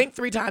 say it. Blink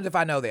 3 times if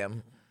I know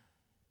them.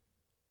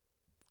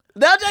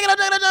 No,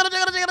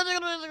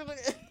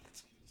 Jada.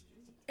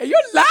 Are you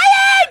lying?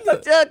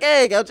 I'm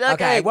joking.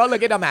 Okay, well,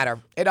 look, it don't matter.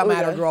 It don't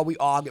matter, Okay. girl.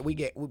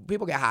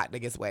 People get hot. They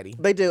get sweaty.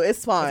 They do.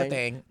 It's fine. It's a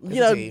thing. It's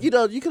You a know,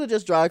 tea. you could have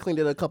just dry cleaned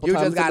it a couple You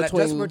times just gotta in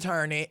between. just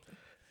return it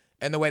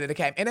in the way that it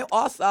came. And it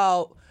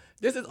also,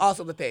 this is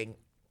also the thing.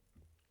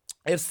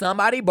 If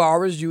somebody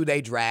borrows you,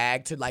 they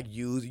drag to like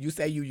use. You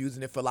say you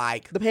using it for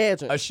like the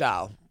pageant. a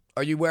show,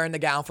 or you wearing the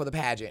gown for the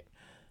pageant.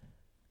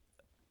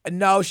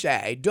 No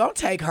shade. Don't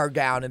take her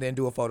gown and then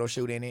do a photo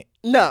shoot in it.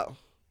 No.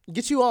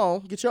 Get your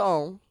own. Get your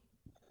own,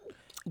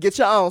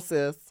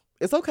 sis.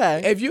 It's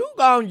okay. If you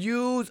gonna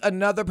use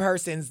another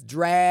person's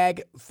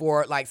drag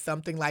for like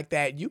something like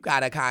that, you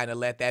gotta kind of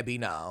let that be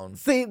known.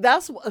 See,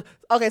 that's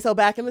okay. So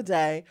back in the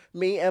day,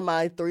 me and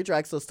my 3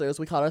 drag sisters,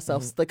 we called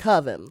ourselves the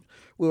Coven.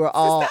 We were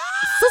all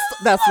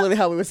that's literally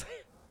how we were saying.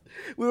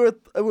 We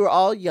were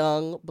all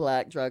young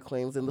black drag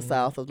queens in the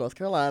south of North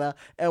Carolina,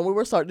 and we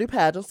were starting to do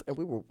pageants, and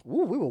we were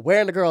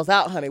wearing the girls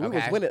out, honey. We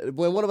was winning.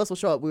 When one of us would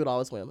show up, we would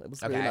always win. It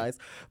was really nice.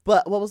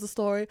 But what was the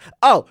story?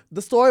 Oh,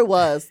 the story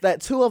was that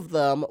 2 of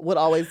them would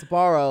always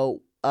borrow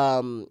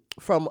from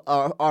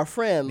our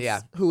friends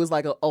who was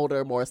like an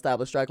older, more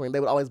established drag queen. They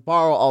would always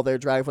borrow all their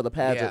drag for the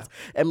pageants.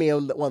 And me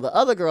and one of the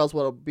other girls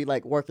would be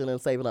like working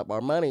and saving up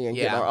our money and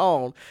getting our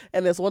own.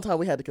 And this one time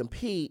we had to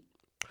compete.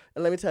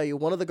 And let me tell you,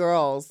 one of the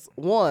girls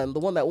won. The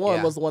one that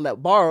won was the one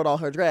that borrowed all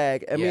her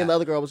drag. And me and the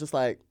other girl was just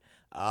like,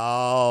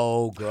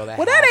 oh, girl, that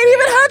that ain't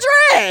even her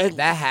drag.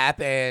 That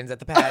happens at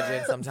the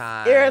pageant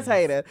sometimes.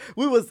 Irritated.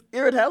 We was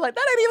irritated. Like,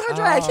 that ain't even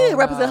her drag. She didn't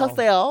represent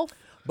herself.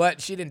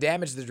 But she didn't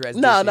damage the dress.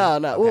 No.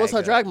 Okay, it was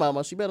her drag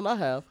mama. She better not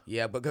have.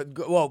 Yeah, but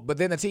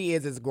then the tea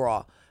is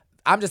girl.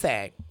 I'm just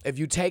saying, if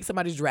you take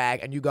somebody's drag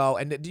and you go,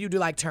 and do you do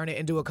like turn it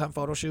into a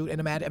photo shoot? And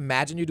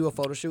imagine you do a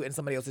photo shoot in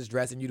somebody else's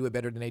dress and you do it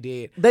better than they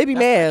did. They be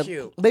mad.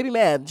 Cute. They be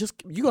mad. Just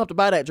you gonna have to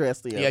buy that dress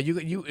then. Yeah,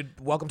 you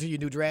welcome to your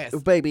new dress,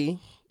 baby.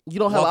 You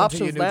don't have welcome options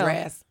to your new now.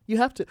 dress. You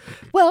have to.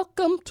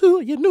 Welcome to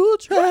your new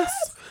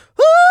dress.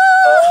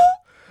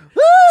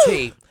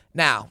 T.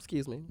 Now,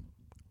 excuse me,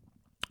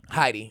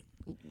 Heidi.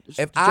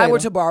 If I were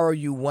to borrow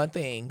you one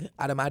thing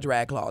out of my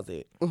drag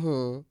closet,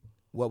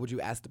 what would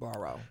you ask to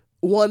borrow?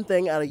 One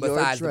thing out of your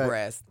drag. Besides the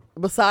breast.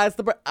 Besides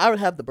the breast, I would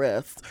have the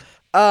breast.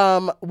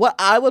 What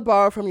I would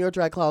borrow from your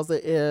drag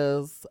closet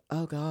is,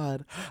 oh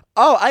God,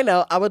 I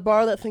know. I would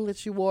borrow that thing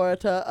that you wore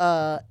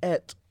to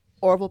at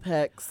Orville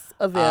Peck's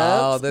event.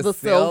 Oh, the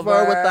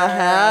silver with the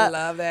hat. I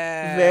love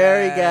that.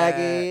 Very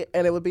gaggy,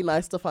 and it would be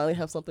nice to finally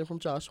have something from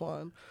Josh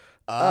Wan.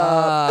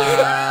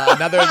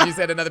 You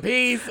said another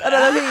piece.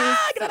 Another piece.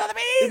 Get another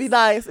piece. It'd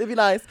be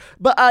nice.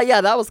 But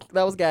yeah, that was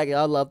gaggy.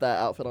 I love that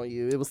outfit on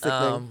you. It was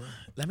sickening.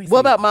 Let me see. What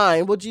about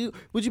mine? Would you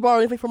borrow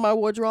anything from my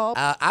wardrobe?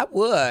 I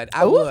would.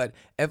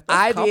 If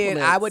I did,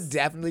 I would compliments.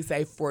 definitely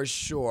say for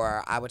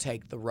sure I would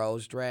take the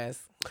rose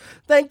dress.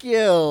 Thank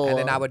you. And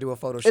then I would do a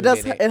photo shoot. It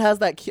does. In it. It has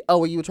that.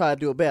 Well, you would try to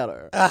do it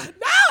better. No,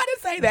 I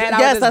didn't say that. Yes, I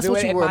would just that's do what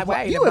it you in were my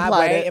way. you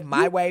implied it. If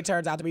my way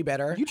turns out to be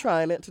better, You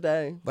trying it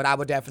today? but I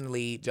would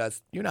definitely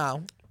just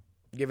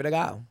give it a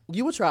go.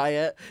 You would try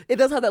it. It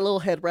does have that little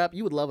head wrap.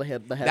 You would love the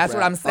head That's wrap.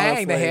 what I'm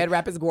saying. The honestly. head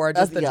wrap is gorgeous.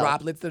 That's- The yeah.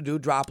 droplets, the dew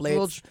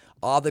droplets,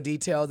 all the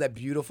details, that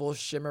beautiful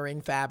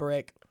shimmering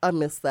fabric. I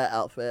miss that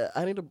outfit.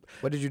 I need to.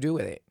 What did you do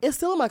with it? It's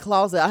still in my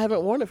closet. I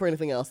haven't worn it for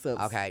anything else since.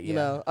 Okay, You yeah.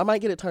 know, I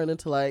might get it turned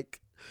into like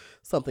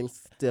something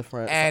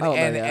different. And I don't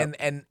know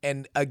yet.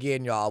 and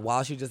again, y'all,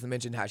 while she just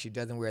mentioned how she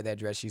doesn't wear that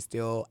dress, she's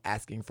still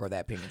asking for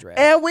that pink dress.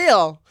 And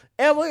will,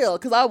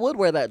 because I would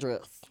wear that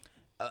dress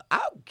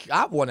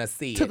I want to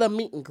see to it. the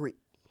meet and greet.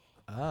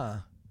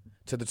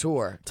 To the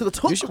tour. To the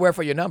tour. You should wear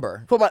for your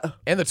number. For my.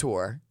 In the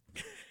tour.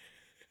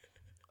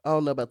 I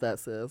don't know about that,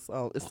 sis.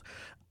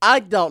 I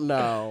don't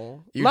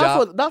know. You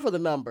not for the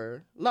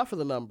number. Not for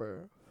the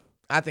number.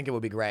 I think it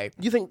would be great.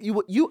 You think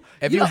you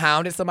If you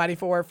hounded somebody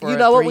for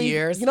 3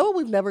 years. You know what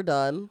we've never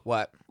done?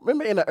 What?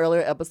 Remember in an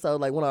earlier episode,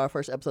 like one of our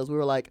first episodes, we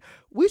were like,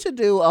 we should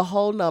do a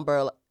whole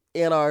number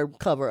in our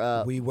cover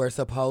up. We were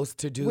supposed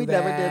to do We that.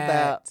 never did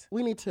that.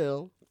 We need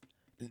to.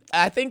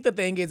 I think the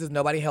thing is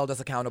nobody held us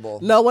accountable.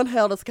 No one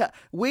held us accountable.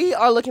 We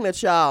are looking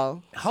at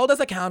y'all. Hold us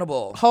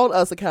accountable. Hold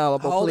us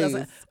accountable, Hold please.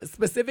 us,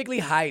 specifically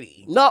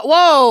Heidi. No,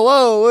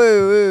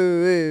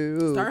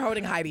 whoa. Start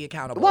holding Heidi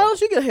accountable. Why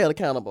don't you get held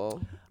accountable?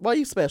 Why are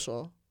you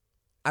special?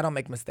 I don't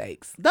make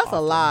mistakes. That's often.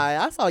 a lie.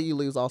 I saw you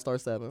lose All-Star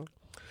 7.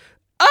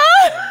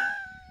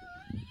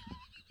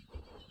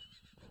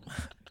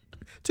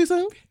 Too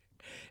soon?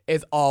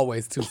 It's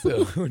always too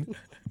soon.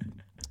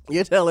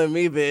 You're telling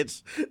me,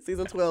 bitch.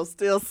 Season 12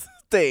 still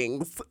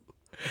stings.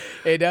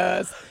 It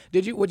does.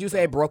 Would you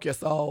say it broke your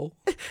soul?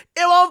 It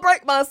won't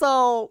break my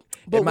soul.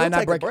 But It might we'll not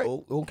take a break.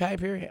 break. Okay,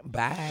 period.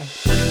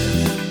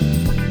 Bye.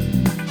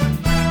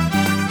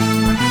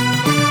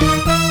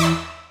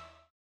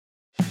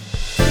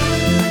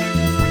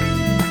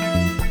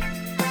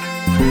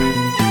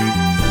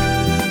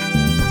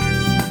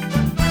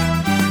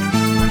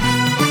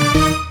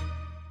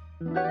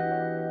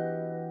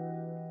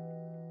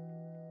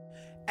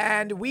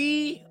 And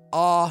we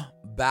are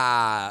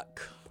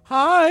back.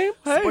 Hi.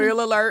 Hey.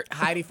 Spoiler alert,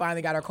 Heidi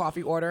finally got her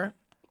coffee order.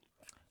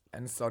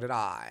 And so did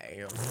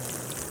I.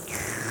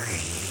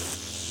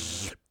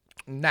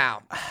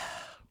 Now,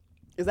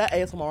 Is that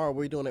ASMR or are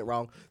we doing it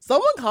wrong?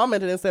 Someone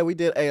commented and said we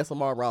did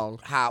ASMR wrong.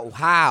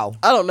 how?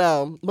 I don't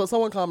know, but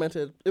someone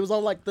commented. It was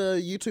on like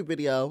the YouTube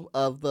video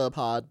of the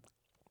pod.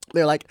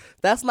 They're like,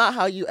 that's not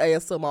how you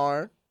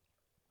ASMR.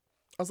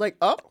 I was like,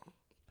 oh.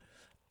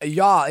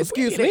 Y'all,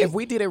 Excuse me? if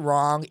we did it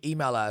wrong,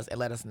 email us and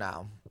let us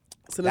know.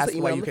 Send us That's an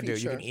email what in you the can do. You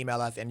future. can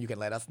email us and you can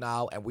let us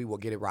know and we will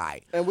get it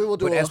right. And we will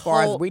do But a as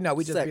far as whole we know,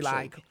 we just be section.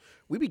 like,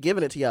 we be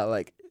giving it to y'all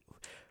like,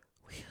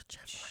 we like to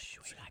judge.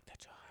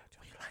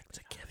 we like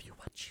to give you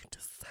what you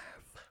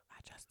deserve. I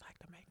just like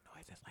to make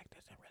noises like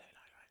this and really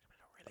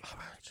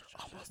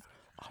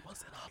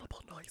Almost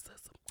inaudible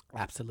noises.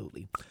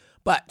 Absolutely.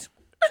 But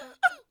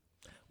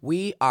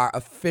we are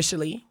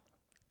officially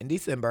in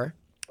December.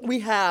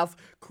 We have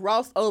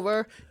crossed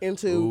over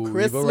into Ooh, we've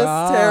Christmas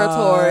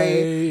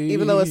territory.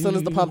 Even though as soon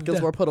as the pumpkins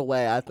were put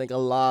away, I think a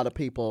lot of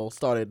people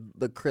started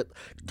the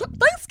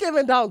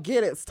Thanksgiving don't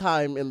get its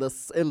time in the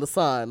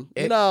sun.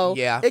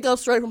 Yeah. It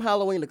goes straight from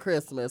Halloween to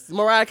Christmas.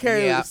 Mariah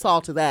Carey saw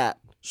to that.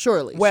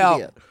 Surely, Well,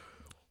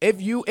 she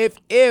did.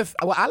 if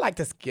I like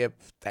to skip,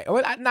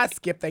 not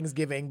skip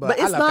Thanksgiving, but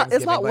I it's love not. Thanksgiving.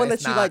 It's not but one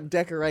it's that you not- like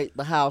decorate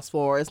the house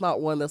for. It's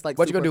not one that's like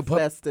What you super gonna do? Put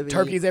festive-y.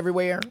 turkeys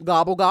everywhere?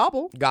 Gobble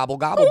gobble. Gobble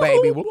gobble,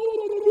 baby.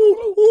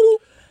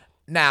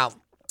 Now,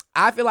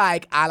 I feel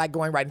like I like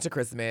going right into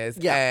Christmas.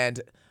 Yeah.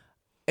 And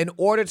in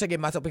order to get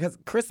myself, because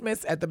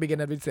Christmas at the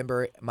beginning of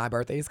December, my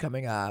birthday is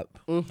coming up.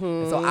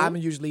 Mm-hmm. So I'm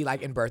usually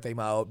like in birthday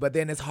mode. But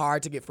then it's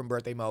hard to get from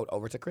birthday mode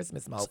over to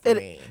Christmas mode for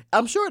me.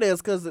 I'm sure it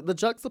is because the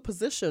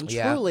juxtaposition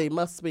truly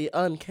must be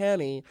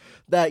uncanny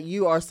that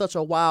you are such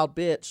a wild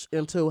bitch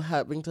into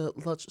having to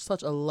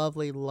such a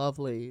lovely,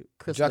 lovely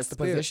Christmas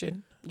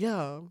Juxtaposition? spirit.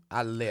 Yeah.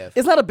 I live.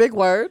 Is that a big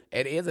word?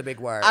 It is a big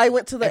word. I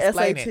went to the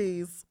Explain it.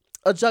 SATs.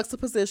 A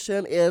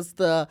juxtaposition is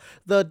the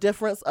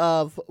difference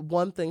of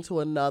one thing to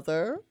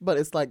another, but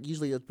it's like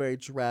usually a very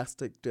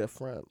drastic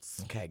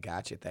difference. Okay,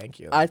 gotcha. Thank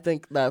you. I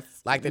think that's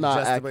like the not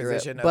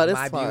juxtaposition accurate, but of it's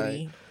my fine.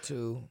 beauty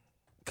to.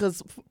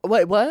 Because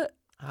wait, what?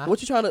 Huh? What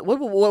you trying to? What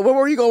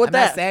were you going with I'm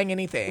that? not saying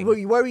anything.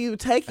 Where were you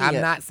taking I'm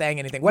it? not saying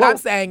anything. What I'm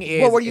saying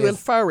is. What were you is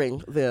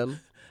inferring then?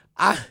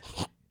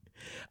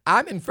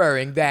 I'm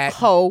inferring that.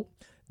 Ho.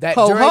 That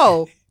Ho during,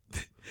 ho.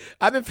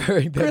 I'm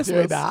inferring that during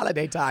Christmas. the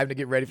holiday time to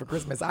get ready for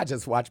Christmas, I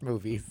just watch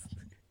movies.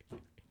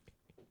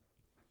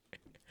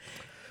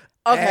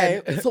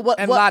 Okay, And, so what?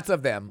 lots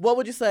of them. What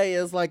would you say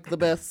is like the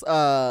best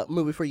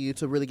movie for you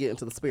to really get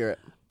into the spirit?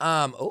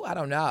 I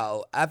don't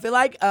know. I feel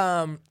like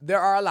there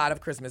are a lot of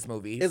Christmas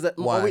movies. Is it?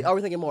 One. Are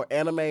we thinking more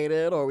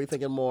animated, or are we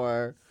thinking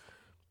more?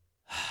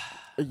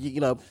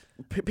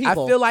 People.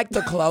 I feel like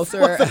the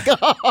closer.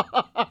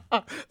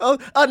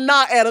 a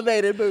not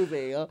animated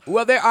movie.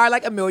 Well, there are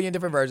like a million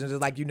different versions.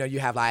 It's like you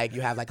have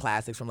like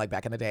classics from like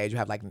back in the day. You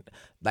have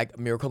like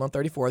Miracle on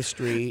 34th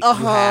Street.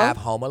 Uh-huh. You have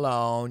Home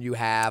Alone. You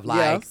have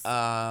like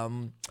Yes.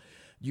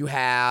 you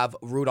have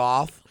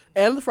Rudolph,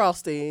 And the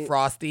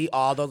Frosty.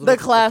 all those The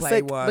little classic.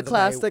 play ones, The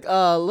classic.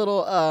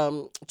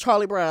 Little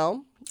Charlie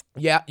Brown.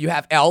 Yeah, you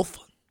have Elf.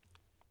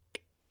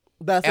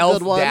 That's Elf a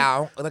good one.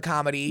 Down, the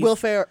comedy. Will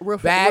Ferrell. Bad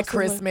what's the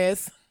name?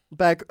 Christmas.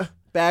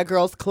 Bad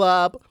Girls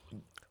Club.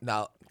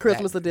 No.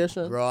 Christmas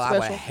edition. Girl, I would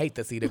special. hate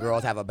to see the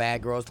girls have a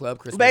Bad Girls Club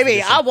Christmas Baby,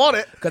 edition. I want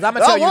it. Because I'm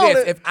going to tell you want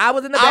this. it. If I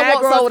was in the I Bad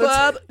want Girls someone to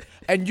Club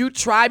and you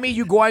try me,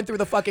 you going through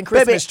the fucking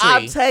Christmas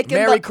Baby, tree.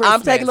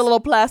 I'm taking the little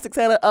plastic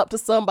Santa up to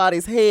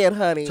somebody's head,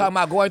 honey. Talking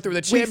about going through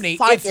the We chimney. It's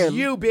fighting.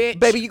 you, bitch.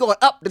 Baby, you going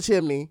up the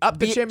chimney. Up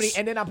the bitch. chimney,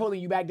 and then I'm pulling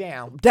you back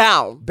down.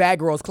 Down. Bad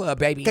Girls Club,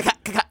 baby.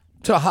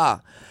 To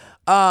her.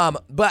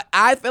 But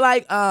I feel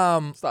like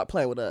Stop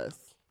playing with us.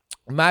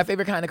 my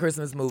favorite kind of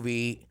Christmas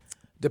movie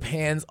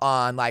depends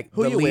on like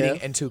Who the you leading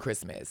with? into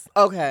Christmas.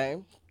 Okay.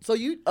 So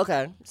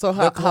So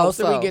how The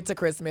closer how so? we get to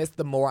Christmas,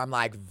 the more I'm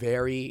like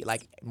very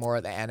like more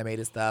of the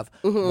animated stuff,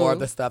 more of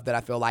the stuff that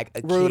I feel like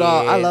a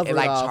Rudolph. kid. I love it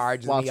like Rudolph,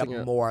 charges me up watching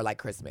it. more like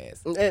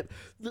Christmas. The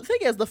thing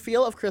is, the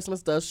feel of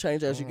Christmas does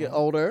change as you Mm-hmm. get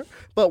older.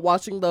 But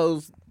watching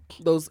those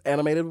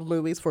animated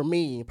movies, for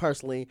me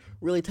personally,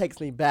 really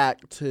takes me back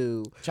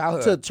to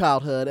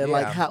childhood and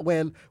like Yeah. how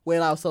when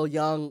I was so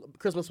young,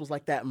 Christmas was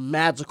like that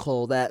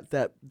magical, that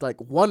like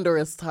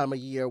wondrous time of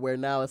year. Where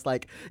now it's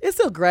like it's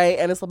still great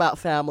and it's about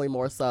family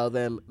more so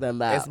than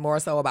that. It's more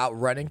so about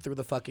running through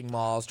the fucking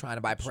malls trying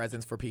to buy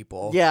presents for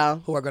people. Yeah.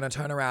 Who are gonna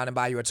turn around and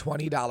buy you a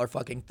 $20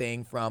 fucking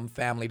thing from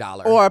Family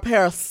Dollar. Or a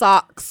pair of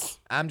socks.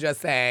 I'm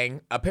just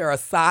saying, a pair of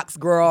socks,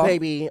 girl.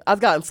 Baby, I've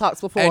gotten socks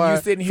before. And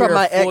you sitting here from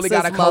my fully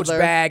got a ex's Coach mother.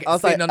 bag I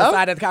was sitting like, on the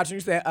side of the couch, and you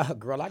said,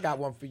 girl, I got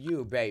one for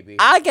you, baby.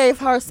 I gave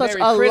her such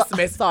Merry a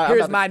Christmas. Sorry,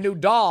 Here's my new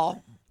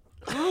doll.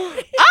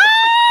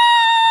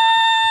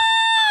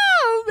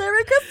 Oh,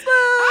 Merry Christmas.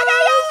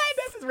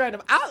 This is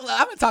random. I'm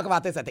going to talk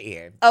about this at the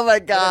end. Oh my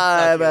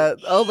God.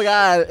 so Oh my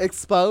God.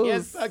 Exposed.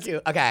 Yes, so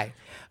cute. Okay.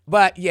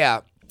 But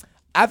yeah,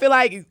 I feel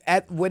like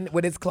when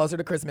it's closer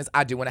to Christmas,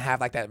 I do want to have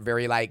like that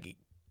very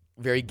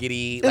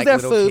giddy, Is like there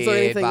little foods kid or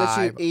anything vibe.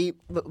 that you eat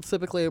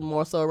typically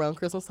more so around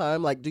Christmas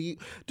time? Like, do you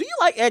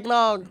like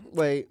eggnog?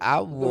 Wait,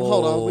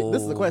 hold on.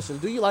 This is the question.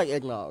 Do you like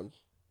eggnog?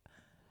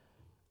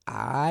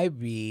 I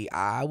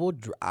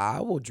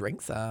will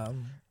drink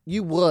some.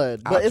 You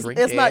would, I'll but it's drink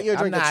not it. your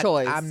drink of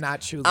choice. I'm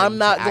not choosing. I'm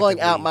not to going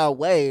out actively- my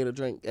way to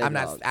drink eggnog. I'm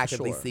not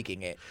actively sure.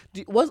 seeking it.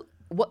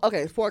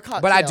 Okay, for a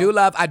cocktail. But I do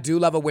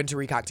love a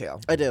wintry cocktail.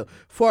 I do.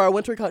 For a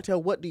wintry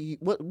cocktail, what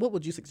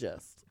would you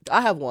suggest?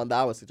 I have one that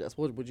I would suggest.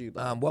 What would you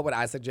like? What would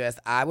I suggest?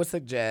 I would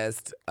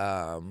suggest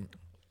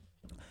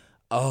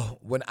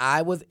when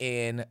I was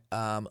in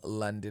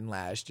London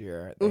last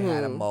year, they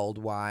had a mulled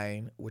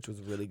wine, which was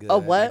really good. A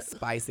what? Like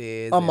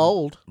spices. A and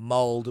mold.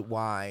 Mulled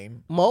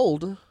wine.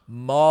 Mold.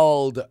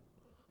 Mold.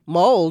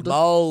 Mold.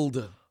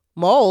 Mold.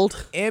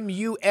 Mold.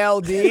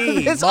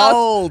 M-U-L-D. It's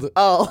Mold.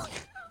 Oh.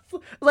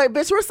 Like,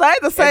 bitch, we're saying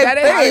the same that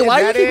it? thing. Is Why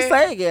you that keep it?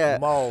 saying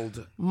it?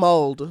 Mold.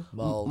 Mold.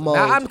 Mold. Mold.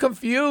 Now I'm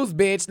confused,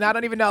 bitch. Now I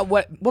don't even know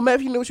what. Well,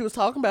 maybe you knew what she was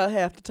talking about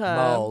half the time.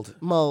 Mold.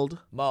 Mold.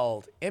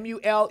 Mold.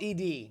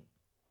 M-U-L-E-D.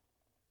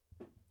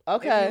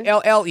 Okay.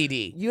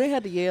 M-U-L-L-E-D. You ain't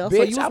had to yell, Bitch,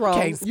 so you was I wrong.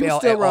 can't You was spell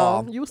still at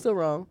wrong. all. You was still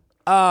wrong.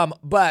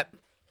 But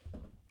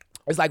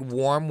it's like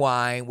warm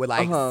wine with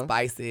like Uh-huh.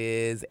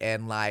 spices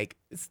and like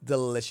it's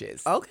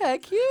delicious. Okay,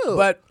 cute.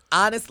 But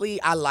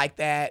honestly, I like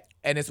that,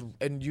 and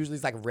usually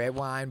it's like red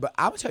wine. But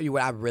I'm gonna tell you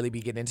what I really be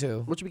getting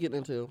into. what you be getting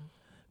into?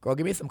 Girl,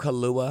 give me some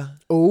Kahlua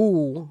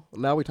Ooh,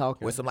 now we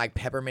talking. with some like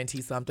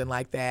pepperminty something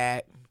like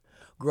that.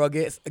 Girl,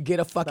 get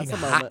a fucking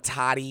That's a hot moment.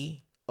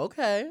 toddy.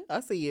 Okay, I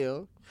see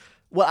you.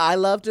 What I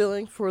love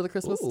doing for the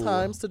Christmas Ooh,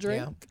 times to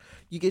drink,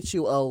 you get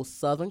you a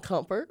Southern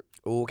Comfort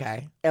Ooh,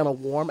 okay. and a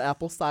warm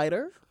apple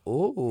cider.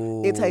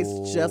 Ooh. It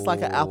tastes just like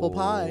an apple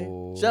pie.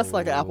 Just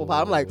like an apple pie.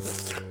 I'm like,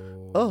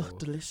 oh,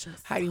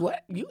 delicious. Heidi,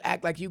 what you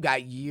act like you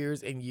got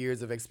years and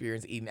years of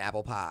experience eating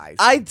apple pies.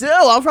 I do.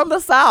 I'm from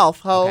the South,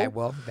 ho. Okay,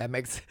 well, that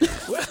makes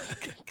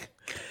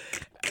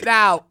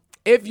Now,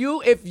 if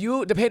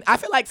you depend, I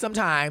feel like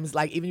sometimes,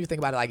 like even you think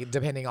about it, like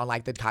depending on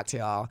like the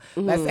cocktail.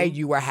 Let's say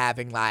you were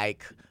having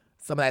like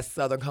some of that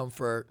Southern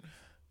Comfort,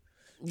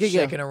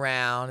 shaking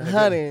around, in a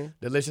Honey. good,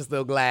 delicious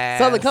little glass.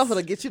 Southern Comfort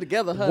will get you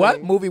together, honey.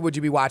 What movie would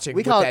you be watching? We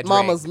with call that it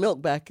Mama's drink?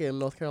 Milk back in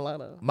North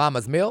Carolina.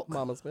 Mama's Milk.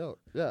 Mama's Milk,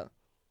 yeah.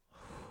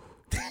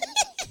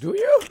 Do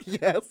you?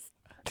 Yes.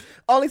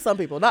 Only some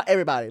people, not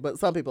everybody, but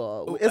some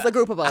people. It's a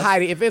group of us.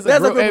 Heidi, if it's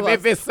There's a group, of if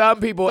us. it's some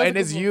people There's a and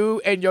it's group of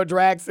you and your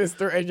drag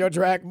sister and your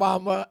drag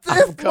mama,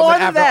 I'm It's coming more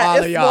than after that. all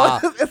It's of y'all.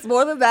 It's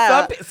more than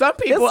that. Some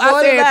people, It's more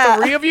I than that.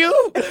 said 3 of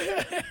you.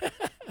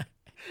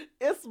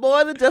 It's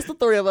more than just the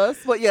 3 of us.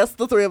 But yes,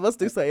 the 3 of us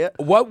do say it.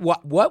 What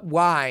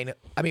wine?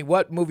 I mean,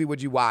 what movie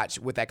would you watch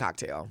with that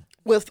cocktail?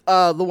 With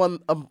the one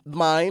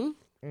mine.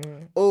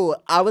 Oh,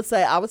 I would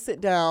say I would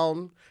sit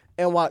down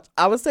and watch.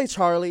 I would say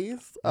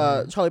Charlie's,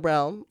 Charlie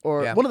Brown,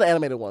 or Yeah. one of the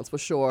animated ones for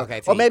sure. Okay,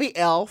 or T. maybe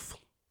Elf.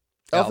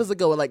 Elf Elf. is a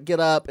good one. Like Get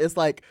Up. It's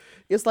like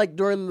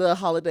during the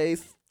holiday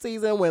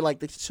season when like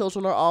the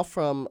children are off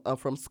from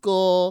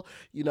school.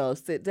 You know,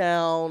 sit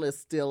down. It's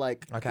still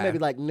like maybe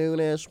like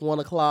noonish, 1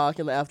 o'clock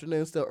in the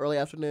afternoon. Still early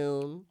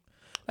afternoon.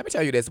 Let me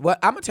tell you this. What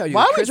I'm gonna tell you.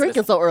 Why are we Christmas-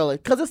 drinking so early?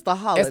 Because it's the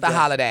holiday. It's the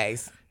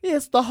holidays.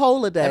 It's the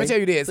holiday. Let me tell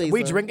you this. We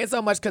season. drinking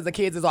so much because the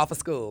kids is off of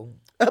school.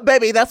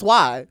 Baby, that's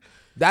why.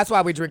 That's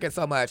why we drinking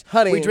so much.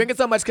 Honey, we drinking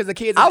so much because the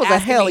kids is I was a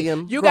asking me,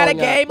 hellion you got a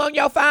growing up." game on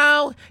your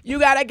phone? You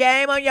got a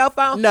game on your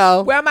phone?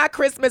 No. Where my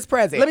Christmas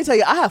present? Let me tell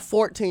you, I have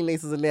 14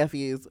 nieces and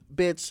nephews,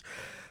 bitch.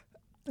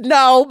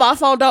 No, my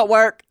phone don't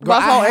work. Girl,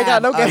 My phone I ain't got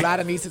have no a game. lot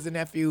of nieces and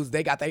nephews.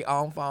 They got their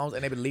own phones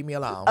and they would leave me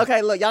alone.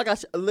 Okay, look, y'all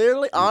got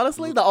literally,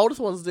 honestly, the oldest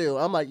ones do.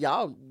 I'm like,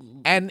 y'all.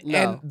 And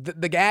no.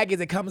 the gag is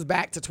it comes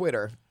back to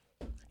Twitter.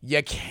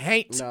 You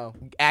can't No.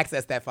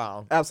 access that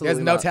phone. Absolutely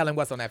There's no not. telling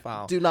what's on that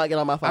phone. Do not get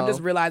on my phone. I'm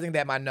just realizing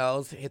that my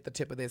nose hit the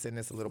tip of this, and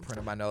there's a little print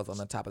of my nose on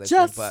the top of this.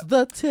 just thing,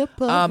 the tip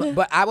of it.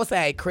 but I will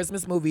say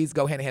Christmas movies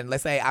go hand in hand.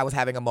 Let's say I was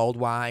having a mulled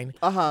wine.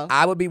 Uh-huh.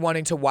 I would be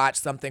wanting to watch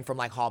something from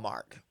like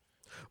Hallmark.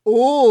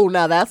 Ooh,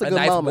 now that's a good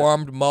nice moment.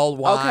 warmed mulled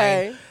wine.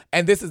 Okay.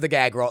 And this is the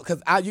gag, girl,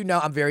 because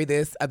I'm very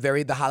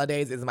the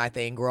holidays is my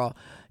thing, girl.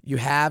 You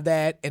have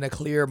that in a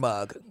clear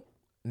mug.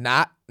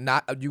 Not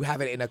you have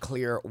it in a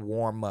clear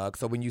warm mug.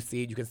 So when you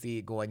see it, you can see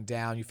it going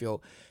down. You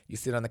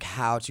sit on the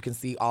couch, you can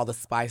see all the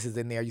spices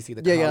in there. You see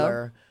the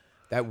color.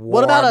 That warm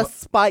What about a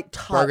spiked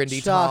hot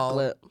burgundy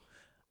chocolate?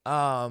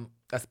 tone.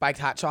 A spiked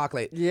hot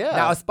chocolate. Yeah.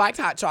 Now a spiked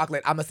hot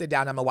chocolate, I'm gonna sit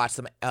down, I'm gonna watch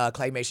some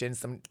claymation,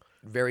 some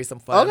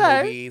fun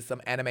Okay. movies,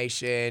 some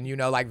animation,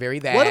 like very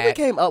that. What if we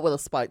came up with a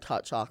spiked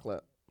hot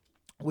chocolate?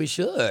 We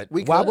should.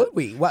 We Why could. would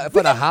we? What,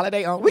 for the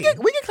holiday only? We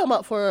could come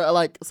up for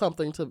like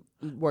something to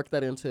work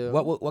that into.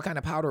 What kind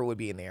of powder would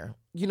be in there?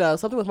 You know,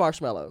 something with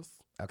marshmallows.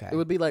 Okay. It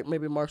would be like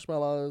maybe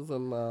marshmallows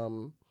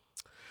and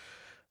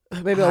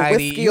maybe Heidi, a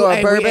whiskey or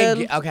a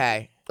bourbon.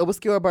 Okay. A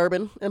whiskey or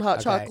bourbon and hot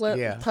Okay, chocolate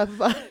yeah. type of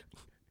vibe.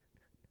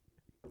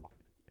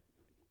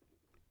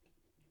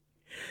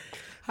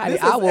 Heidi,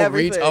 This I is will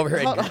reach everything. over here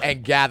Hold on.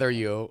 and gather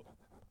you.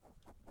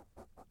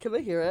 Can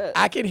they hear it?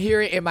 I can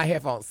hear it in my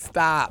headphones.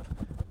 Stop.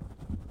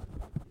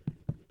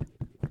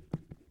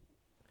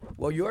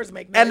 Well, yours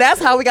make noise. And that's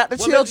too. how we got the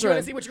Well, let's- you children.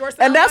 wanna see what yours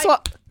sound And that's like?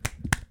 what.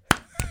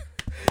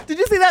 Did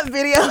you see that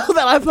video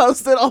that I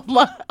posted on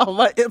my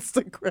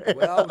Instagram?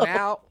 Well,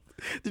 now.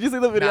 Did you see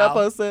the video No. I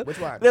posted? Which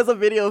one? There's a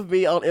video of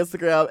me on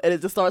Instagram, and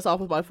it just starts off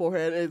with my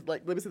forehead, and it's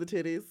like, let me see the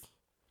titties.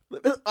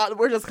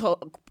 We're just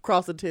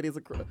crossing titties,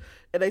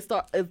 and they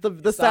start. It's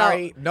the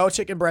Sorry, sound. no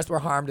chicken breasts were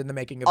harmed in the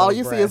making of All those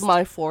you see breasts. is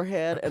my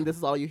forehead, and this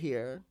is all you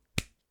hear.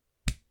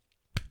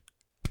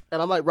 And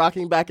I'm like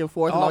rocking back and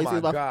forth, and Oh all you see my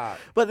is my. God.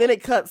 But then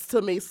it cuts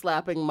to me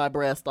slapping my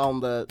breast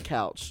on the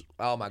couch.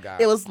 Oh my God.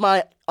 It was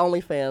my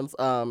OnlyFans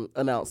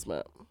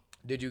announcement.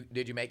 Did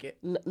you make it?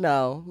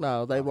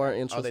 No, they weren't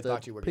interested.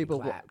 thought you were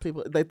getting clapped.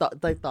 People, they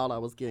thought I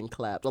was getting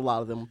clapped. A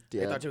lot of them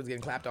did. They thought you was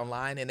getting clapped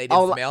online and they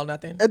didn't smell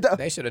nothing? no.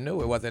 They should have knew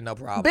it wasn't no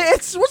problem.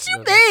 Bitch, what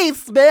you mean?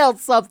 Smelled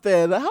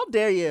something? How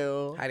dare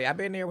you? Heidi, I've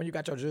been there when you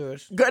got your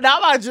judge. Girl,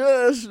 not my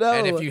judge. No.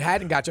 And if you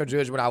hadn't got your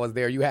judge when I was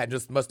there, you had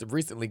just must have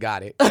recently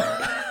got it.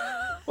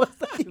 What's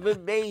that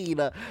even mean?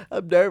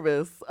 I'm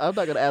nervous. I'm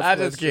not gonna ask. I'm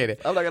questions. just kidding.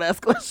 I'm not gonna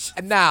ask questions.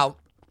 Now,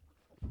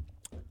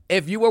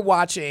 if you were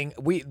watching,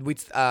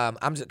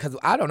 I'm just because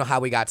I don't know how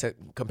we got to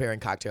comparing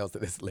cocktails to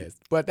this list,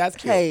 but that's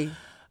cute. Hey,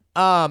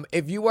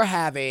 If you were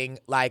having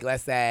like,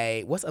 let's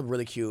say, what's a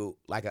really cute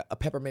like a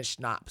peppermint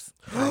schnapps?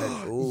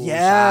 Ooh, yes,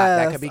 shot.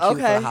 That could be cute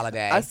okay. for the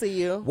holiday. I see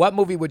you. What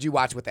movie would you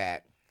watch with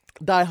that?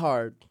 Die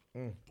Hard.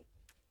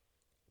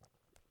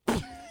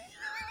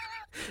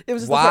 It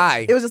was just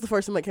Why? it was just the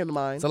first thing that came to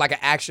mind. So like an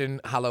action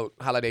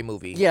holiday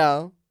movie.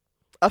 Yeah,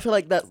 I feel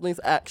like that means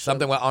action.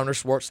 Something with Arnold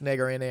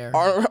Schwarzenegger in there.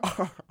 Arnold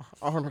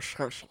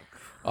Schwarzenegger.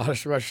 Arnold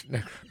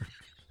Schwarzenegger.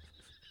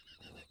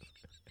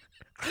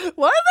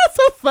 Why is that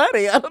so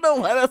funny? I don't know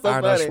why that's so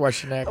Arnold funny.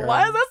 Schwarzenegger.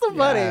 Why is that so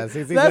funny? Yes,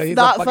 he's That's a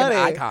not fucking funny.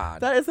 icon.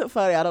 That isn't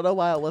funny. I don't know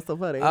why it was so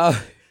funny.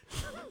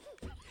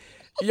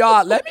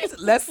 Y'all,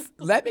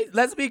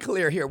 let's be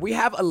clear here. We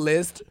have a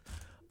list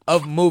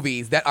of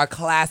movies that are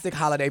classic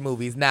holiday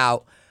movies.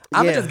 Now, I'm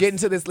gonna Yes. just get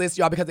into this list,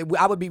 y'all, because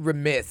I would be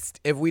remiss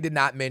if we did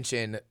not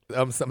mention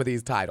some of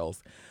these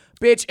titles.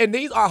 Bitch, and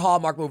these are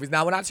Hallmark movies.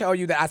 Now, when I tell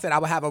you that I said I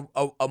would have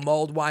a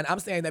mulled wine, I'm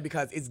saying that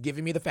because it's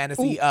giving me the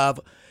fantasy of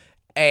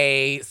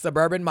a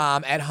suburban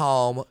mom at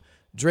home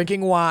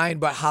drinking wine,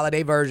 but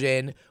holiday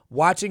version,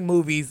 watching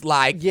movies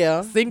like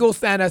Yeah. Single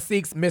Santa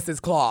Seeks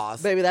Mrs.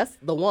 Claus, Baby, that's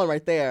the one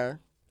right there.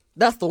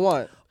 That's the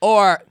one.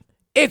 or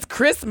It's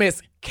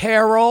Christmas,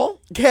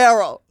 Carol.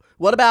 Carol.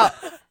 What about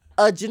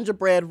a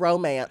gingerbread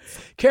romance?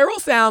 Carol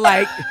sound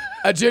like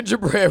a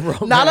gingerbread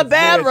romance. Not a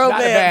bad bitch.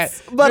 romance, Not a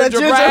bad. but a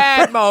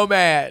gingerbread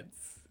romance.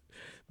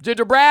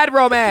 Gingerbread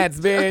romance,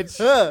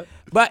 bitch.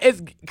 But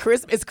it's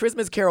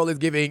Christmas Carol is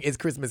giving it's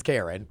Christmas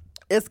Karen.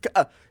 It's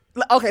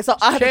okay. So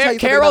I have to tell you something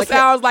Carol about a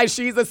sounds like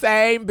she's the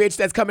same bitch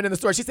that's coming in the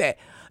store. She said,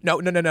 No.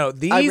 ran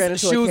These into a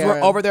shoes were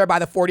Karen. over there by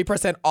the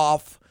 40%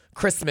 off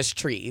Christmas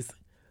trees.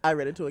 I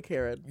ran into a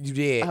Karen. You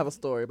did. I have a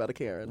story about a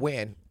Karen.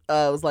 When?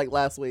 It was like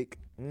last week.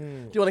 Do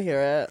you want to hear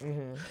it?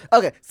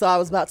 Okay, so I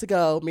was about to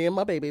go. Me and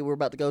my baby were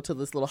about to go to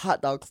this little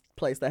hot dog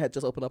place that had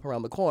just opened up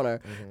around the corner,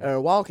 and we're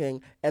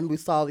walking, and we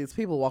saw these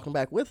people walking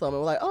back with them, and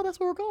we're like, "Oh, that's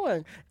where we're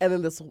going." And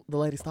then the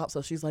lady stops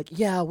us. She's like,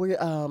 "Yeah, we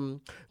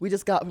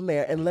just got from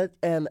there, and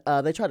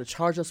they tried to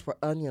charge us for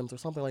onions or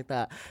something like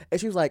that."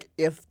 And she was like,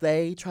 "If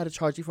they try to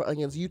charge you for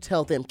onions, you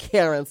tell them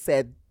Karen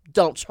said."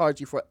 Don't charge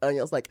you for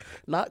onions. Like,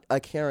 not a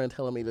Karen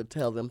telling me to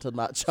tell them to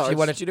not charge. She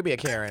wanted you to be a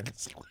Karen.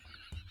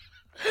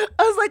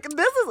 I was like,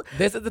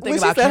 This is the thing when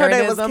about she said her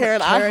name was Karenism.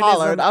 Karen, I Karenism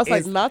hollered. I was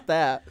like, is- not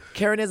that.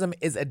 Karenism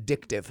is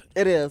addictive.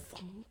 It is.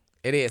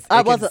 It is. I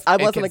It can- wasn't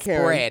it can a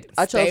Karen. spread.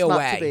 I chose Stay not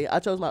away. to be. I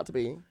chose not to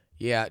be.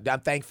 Yeah,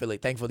 I'm thankfully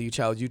you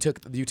chose. You took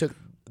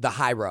the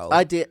high road.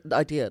 I did.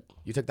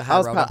 You took the I high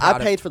was road. proud. I'm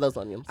proud I paid for those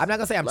onions. I'm not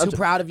gonna say I'm too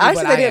proud of you,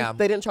 Actually, but they I didn't. am.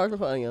 They didn't charge me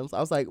for onions. I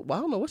was like, well,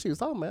 I don't know what she was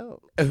talking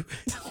about. They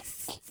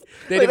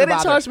They didn't didn't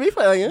bother. charge me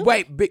for onions.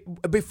 Wait,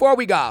 before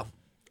we go,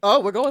 Oh,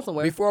 we're going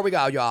somewhere. Before we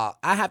go, y'all,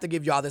 I have to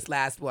give y'all this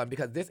last one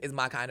because this is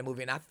my kind of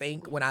movie. And I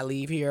think when I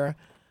leave here,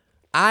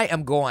 I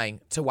am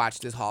going to watch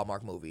this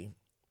Hallmark movie.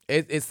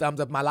 It sums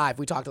up my life.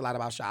 We talked a lot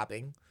about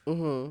shopping.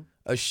 Mm-hmm.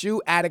 A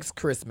Shoe Addict's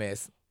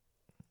Christmas.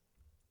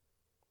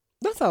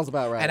 That sounds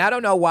about right. And I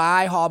don't know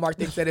why Hallmark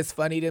thinks that it's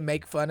funny to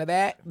make fun of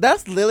that.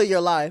 That's literally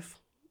your life.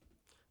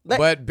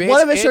 But bitch,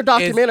 what if it's it your is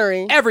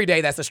documentary? every day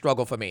that's a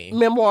struggle for me.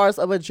 Memoirs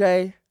of a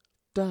J.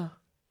 Duh.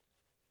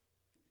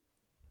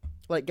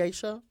 Like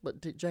geisha, but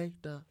J.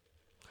 Duh.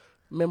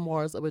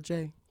 Memoirs of a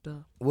J. Duh.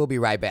 We'll be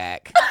right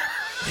back.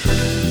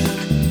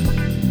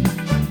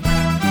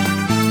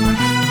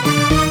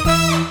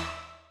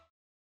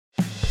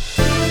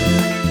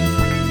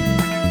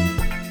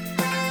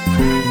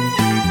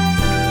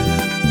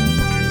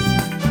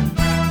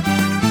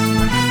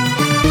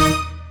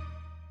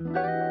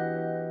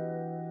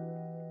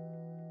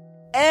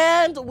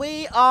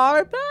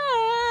 are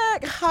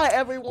back. Hi,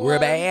 everyone. We're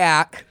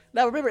back.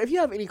 Now, remember, if you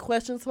have any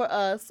questions for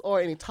us or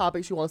any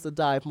topics you want us to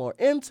dive more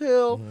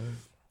into,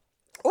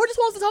 or just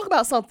want us to talk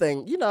about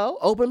something,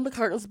 open the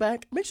curtains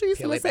back. Make sure you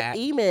send us an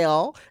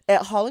email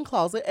at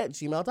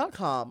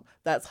hallandcloset@gmail.com.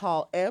 That's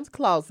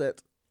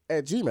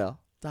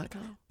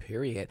hallandcloset@gmail.com.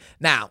 Period.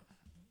 Now,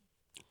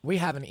 we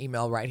have an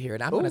email right here,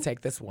 and I'm going to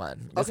take this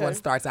one. This one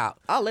starts out.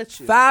 I'll let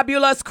you.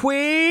 Fabulous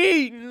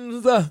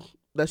Queens.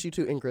 That's you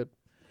too, Ingrid.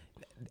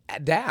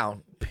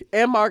 Down.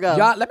 And Margot.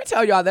 Y'all, let me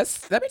tell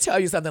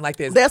you something like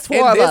this. There's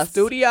 4 of us. In this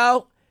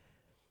studio,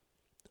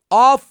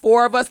 all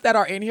 4 of us that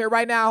are in here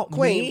right now,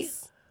 Queens. Me,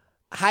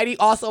 Heidi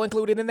also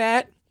included in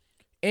that,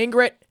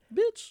 Ingrid.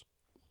 Bitch.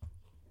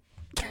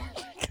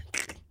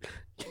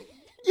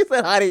 You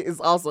said Heidi is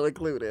also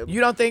included.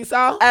 You don't think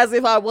so? As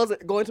if I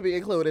wasn't going to be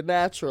included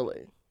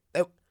naturally.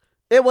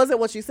 It wasn't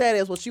what you said. It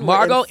was what you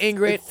Margot, were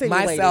Ingrid,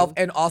 myself,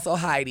 and also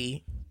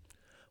Heidi.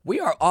 We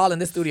are all in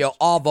this studio,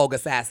 all Vogue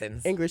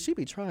assassins. Ingrid, she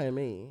be trying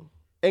me.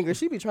 Ingrid,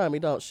 she be trying me,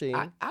 don't she?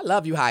 I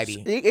love you,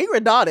 Heidi.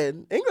 Ingrid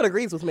nodded. Ingrid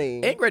agrees with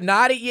me. Ingrid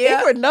nodded,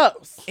 yeah. Ingrid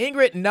knows.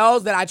 Ingrid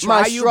knows that I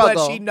try you,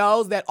 struggle. but she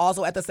knows that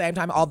also at the same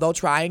time, although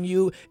trying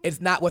you, it's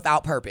not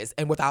without purpose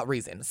and without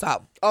reason.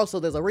 So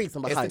there's a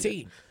reason behind it's the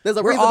tea. There's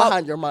a reason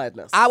behind your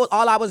madness. All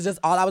I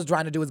was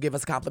trying to do is give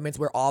us compliments.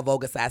 We're all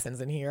Vogue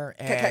assassins in here,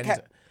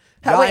 and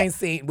y'all ain't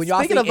seen when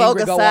y'all see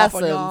Ingrid go off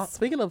on y'all.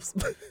 Speaking of,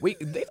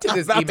 get to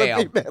this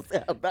email.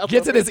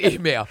 Get to this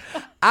email.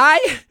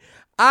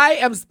 I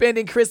am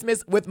spending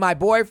Christmas with my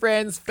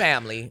boyfriend's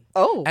family.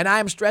 Oh. And I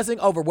am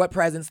stressing over what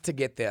presents to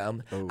get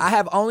them. Oh. I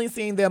have only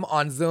seen them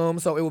on Zoom,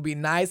 so it will be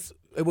nice.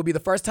 It will be the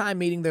first time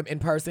meeting them in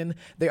person.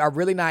 They are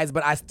really nice,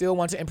 but I still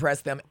want to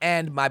impress them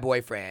and my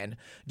boyfriend.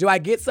 Do I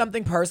get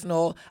something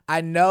personal?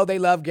 I know they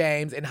love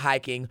games and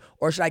hiking.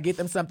 Or should I get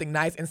them something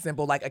nice and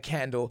simple like a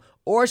candle?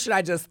 Or should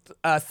I just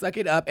suck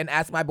it up and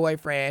ask my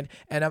boyfriend?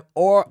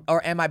 Or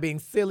am I being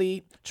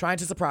silly trying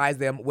to surprise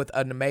them with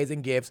an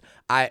amazing gifts?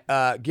 I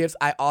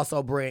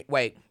also bring.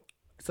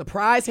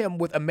 Surprise him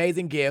with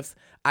amazing gifts.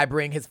 I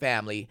bring his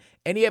family.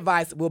 Any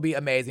advice will be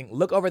amazing.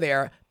 Look over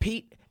there,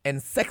 Pete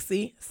and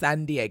sexy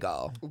San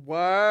Diego.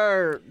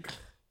 Work.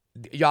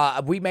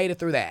 Y'all, we made it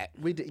through that.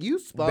 We did. You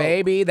spoke.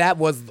 Baby, that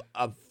was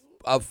a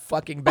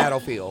fucking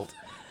battlefield.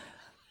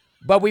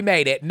 But we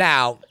made it.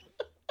 Now,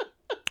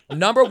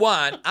 number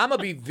 1, I'm going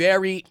to be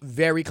very,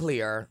 very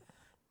clear.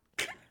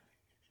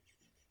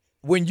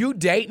 When you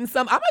dating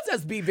I'm going to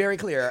just be very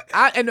clear.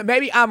 And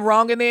maybe I'm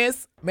wrong in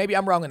this.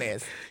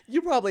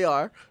 You probably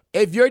are.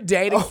 If you're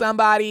dating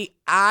somebody,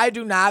 I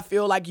do not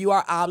feel like you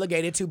are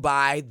obligated to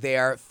buy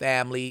their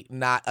family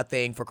not a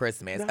thing for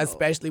Christmas,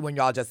 especially when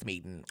y'all just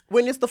meeting.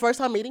 When it's the first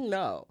time meeting,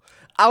 no.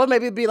 I would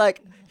maybe be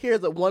like,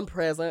 here's one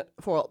present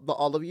for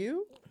all of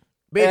you.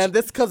 Bitch. And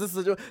this is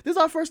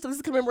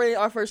commemorating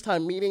our first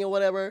time meeting or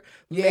whatever.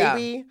 Yeah.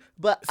 Maybe.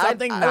 But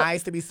something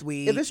nice to be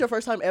sweet. If it's your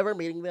first time ever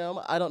meeting them,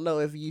 I don't know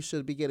if you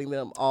should be getting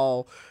them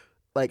all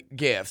like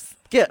gifts.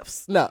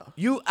 No.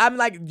 I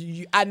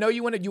know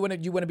you want to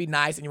be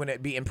nice and you want to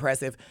be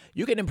impressive.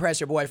 You can impress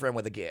your boyfriend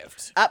with a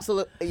gift.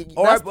 Absolutely.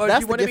 Or if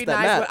you want to be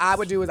nice, what I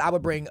would do is I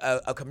would bring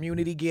a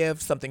community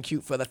gift, something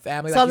cute for the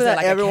family. Something like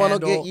you said, that everyone will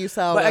get use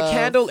out of. But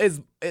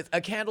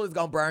a candle is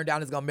gonna burn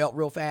down. It's gonna melt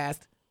real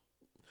fast.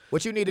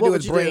 What you need to do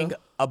is bring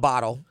a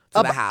bottle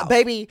to the house.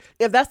 Baby,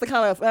 if that's the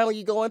kind of family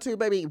you go into,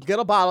 baby, get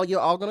a bottle. You're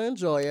all going to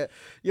enjoy it.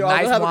 You're all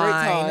going to have a great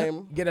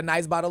time. Get a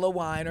nice bottle of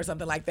wine or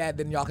something like that.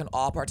 Then y'all can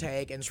all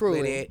partake and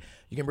split it.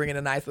 You can bring in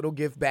a nice little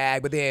gift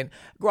bag. But then,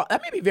 girl,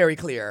 let me be very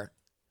clear.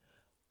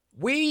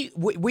 We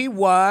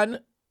won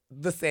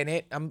the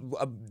Senate.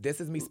 This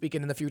is me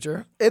speaking in the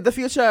future. In the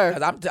future.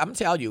 I'm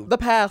telling you. The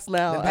past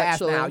now,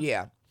 now,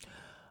 yeah.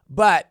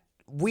 But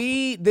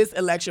this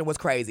election was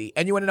crazy.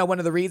 And you want to know one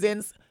of the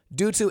reasons?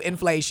 Due to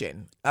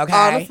inflation, okay?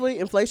 Honestly,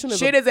 inflation is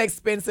shit is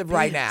expensive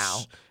right now.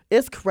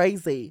 It's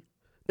crazy.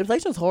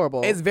 Inflation's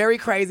horrible. It's very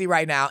crazy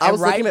right now. I was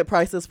looking at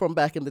prices from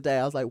back in the day.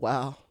 I was like,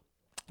 wow.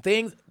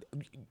 Things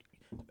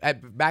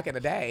back in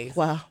the day.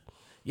 Wow.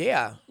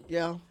 Yeah.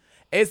 Yeah.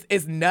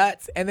 It's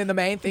nuts. And then the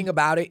main thing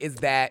about it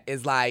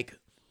is like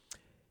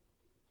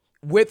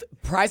with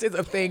prices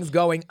of things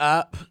going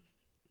up,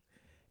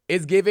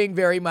 it's giving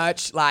very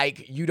much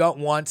like you don't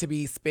want to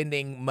be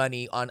spending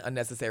money on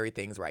unnecessary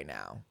things right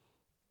now.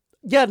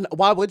 Yeah,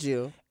 why would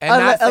you? And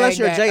unless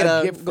you're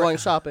Jada going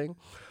shopping.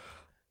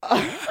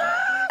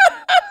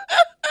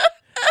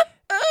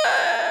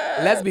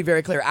 Let's be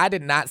very clear. I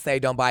did not say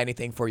don't buy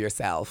anything for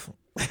yourself.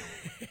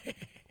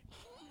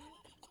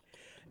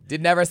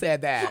 Never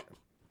said that.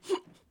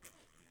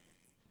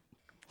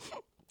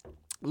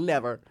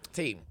 Never.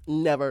 Team.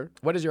 Never.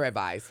 What is your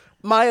advice?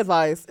 My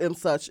advice in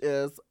such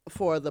is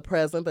for the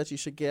present that you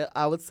should get,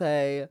 I would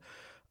say,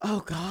 oh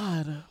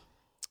God.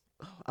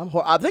 I'm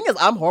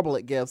horrible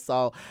at gifts,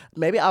 so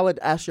maybe I would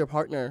ask your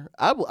partner.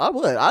 I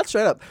would. I'd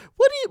straight up.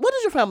 What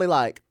is your family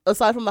like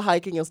aside from the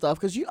hiking and stuff?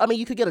 Because you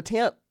could get a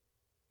tent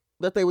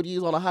that they would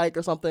use on a hike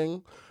or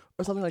something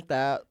like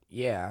that.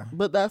 Yeah.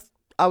 But that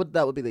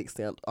would be the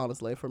extent,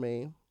 honestly, for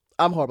me.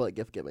 I'm horrible at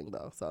gift giving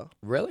though. So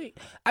Really?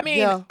 I mean,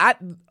 Yeah. I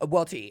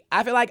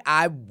feel like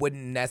I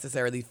wouldn't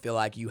necessarily feel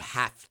like you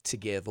have to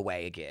give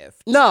away a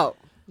gift. no,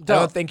 I don't.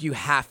 don't think you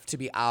have to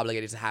be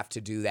obligated to have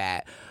to do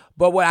that.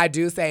 But what I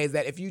do say is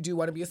that if you do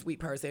want to be a sweet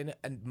person,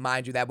 and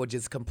mind you, that would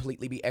just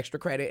completely be extra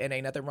credit, and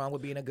ain't nothing wrong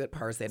with being a good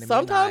person. And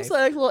Sometimes being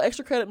nice. a little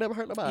extra credit never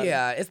hurt nobody.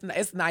 Yeah,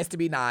 it's nice to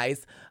be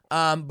nice.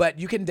 But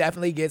you can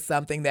definitely get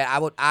something that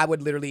I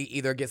would literally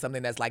either get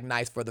something that's like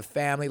nice for the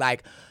family,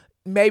 like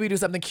maybe do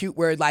something cute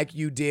where like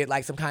you did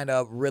like some kind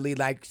of really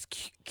like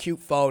cute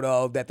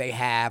photo that they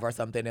have or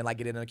something, and like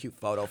get it in a cute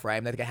photo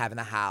frame that they can have in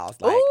the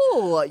house. Like,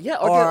 Ooh, yeah,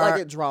 or get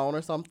like a drone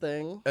or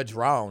something. a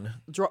drone.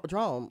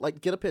 Drone, like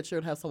get a picture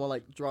and have someone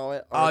like draw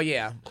it. Oh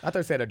yeah, I thought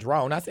you said a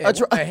drone. I said a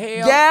what the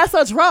hell? Yes,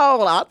 a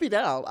drone. I'd be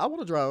down. I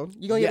want a drone.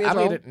 You gonna get me a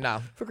drone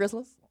no. for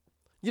Christmas?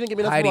 You didn't give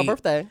me nothing for my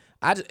birthday.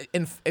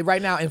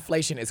 Right now,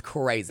 inflation is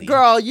crazy.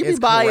 Girl, you be It's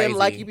buying crazy.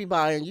 like you be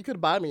buying. You could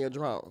buy me a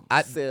drone,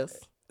 sis.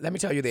 Let me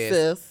tell you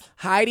this. Sis.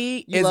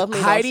 Heidi You love me,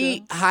 don't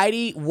you?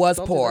 Heidi was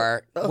Don't do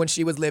poor that. when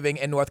she was living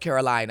in North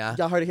Carolina.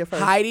 Y'all heard it here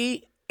first.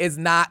 Heidi is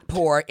not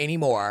poor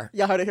anymore.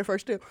 Y'all heard it here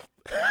first too.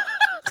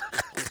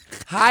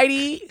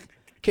 Heidi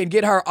can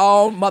get her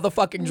own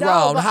motherfucking No,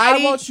 drone. but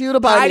I want you to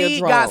buy me a Heidi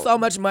drone. got so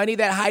much money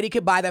that Heidi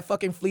could buy that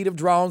fucking fleet of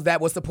drones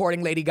that was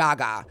supporting Lady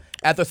Gaga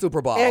at the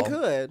Super Bowl. And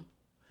could.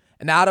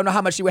 Now I don't know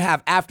how much she would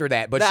have after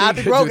that, but Nah, she I'd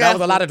be could broke do. That was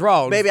a after- lot of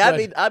drones. Baby,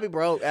 but- I'd be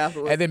broke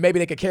afterwards. And then maybe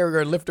they could carry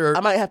her and lift her. I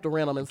might have to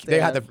rent them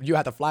instead. You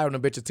have to fly on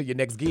them bitches to your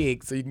next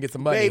gig so you can get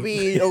some money.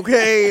 Baby,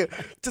 okay.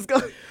 Just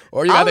go.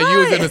 Or you have to use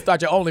Alright. them to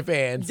start your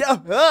OnlyFans.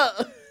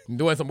 Yeah.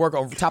 Doing some work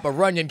on top of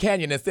Runyon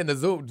Canyon and send the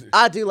zoom.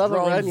 I do love a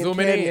drone Runyon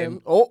zooming Canyon.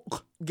 in. Oh,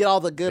 get all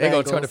the good They're gonna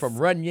angles. turn it from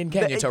Runyon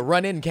Canyon to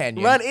Run In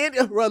Canyon. Run in,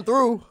 run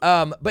through.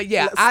 But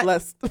yeah,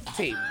 Let's-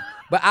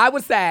 But I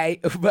would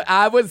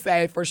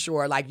say for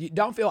sure, like, you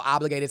don't feel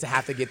obligated to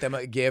have to get them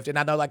a gift. And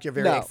I know, like, you're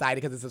very No.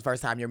 excited because it's the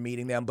first time you're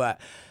meeting them, but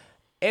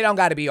it don't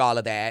got to be all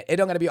of that. It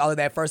don't got to be all of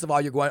that. First of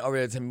all, you're going over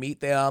there to meet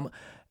them.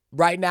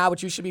 Right now,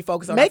 what you should be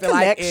focused on, Make I feel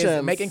like, connections.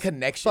 is making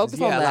connections. Focus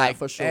on that, like,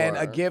 for sure. And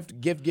a gift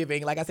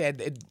giving. Like I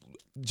said,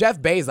 Jeff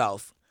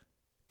Bezos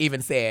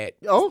even said,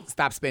 Oh.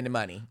 stop spending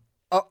money.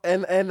 Oh,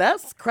 and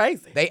that's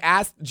crazy. They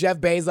asked Jeff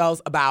Bezos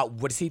about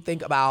what does he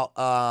think about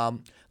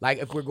like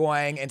if we're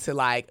going into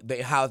like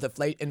how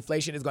the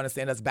inflation is going to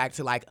send us back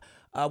to like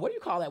what do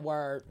you call that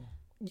word?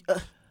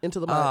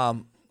 Into the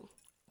mind.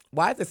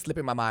 Why is it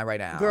slipping my mind right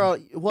now? Girl,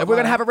 if what we're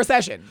gonna mind? have a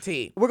recession,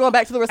 T. We're going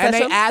back to the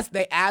recession. And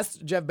they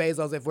asked Jeff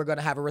Bezos if we're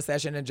gonna have a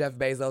recession, and Jeff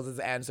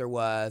Bezos' answer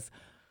was,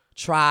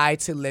 try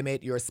to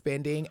limit your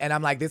spending. And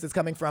I'm like, this is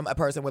coming from a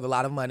person with a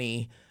lot of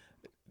money.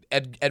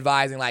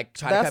 Advising like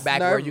try to cut back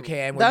where you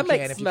can,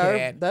 if you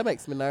can. That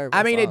makes me nervous.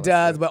 I mean, it honestly.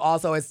 does, but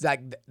also it's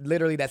like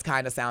literally that's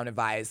kind of sound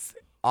advice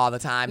all the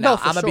time. No, Now,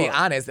 for I'm gonna be sure.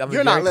 honest. I'm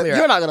You're very not clear.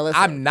 you're not gonna listen.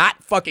 I'm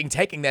not fucking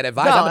taking that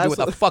advice. No, I'm gonna do what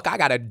the absolutely. fuck I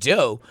gotta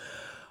do.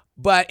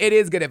 But it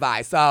is good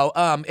advice. So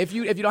if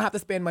you don't have to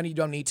spend money, you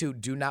don't need to.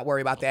 Do not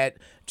worry about that.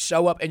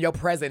 Show up, and your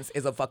presence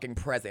is a fucking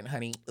present,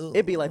 honey. Ugh.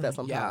 It be like that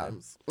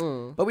sometimes.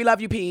 But we love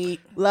you,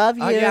 Pete. Love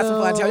you. Oh, you had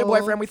some fun. Tell your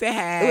boyfriend we say Ooh,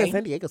 hey. and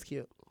San Diego's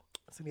cute.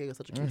 San Diego's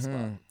such a cute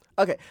spot.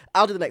 Okay,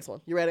 I'll do the next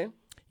one. You ready?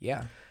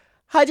 Yeah.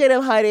 Hi, Jada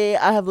and Heidi.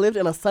 I have lived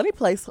in a sunny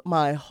place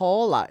my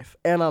whole life,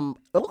 and am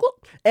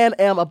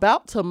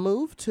about to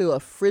move to the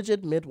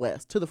frigid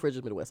Midwest.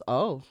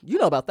 Oh, you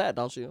know about that,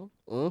 don't you?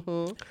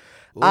 Mm-hmm.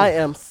 I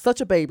am such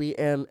a baby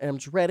and am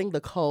dreading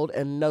the cold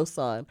and no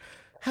sun.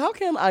 How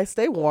can I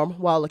stay warm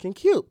while looking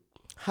cute?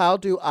 How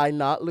do I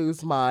not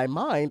lose my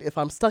mind if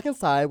I'm stuck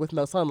inside with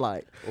no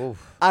sunlight?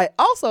 Oof. I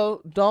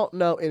also don't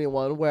know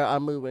anyone where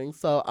I'm moving,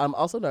 so I'm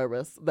also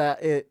nervous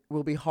that it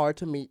will be hard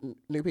to meet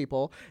new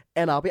people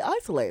and I'll be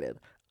isolated.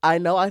 I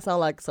know I sound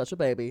like such a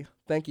baby.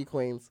 Thank you,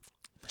 Queens.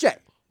 Jay.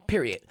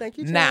 Period. Thank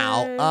you, Jay.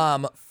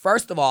 Now,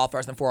 first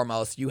and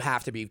foremost, you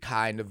have to be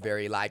kind of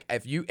very like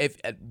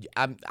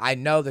I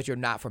know that you're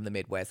not from the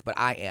Midwest, but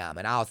I am,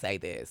 and I'll say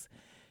this: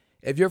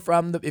 if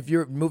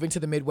you're moving to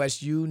the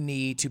Midwest, you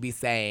need to be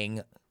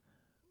saying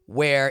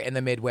where in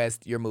the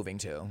Midwest you're moving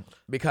to,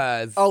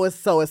 because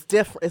It's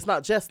different. It's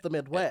not just the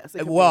Midwest. It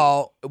could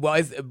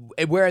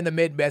be- where in the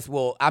Midwest.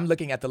 Well, I'm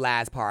looking at the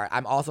last part.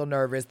 I'm also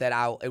nervous that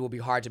it will be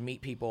hard to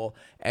meet people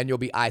and you'll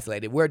be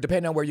isolated. Where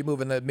depending on where you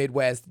move in the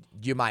Midwest,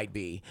 you might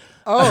be,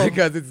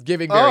 because it's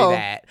giving very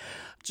that.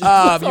 You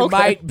Okay.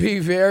 might be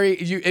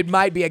it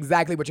might be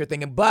exactly what you're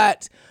thinking,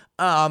 but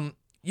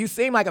you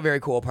seem like a very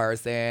cool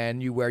person.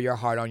 You wear your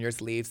heart on your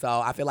sleeve, so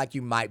I feel like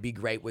you might be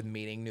great with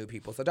meeting new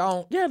people. So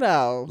don't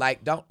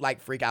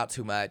freak out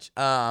too much.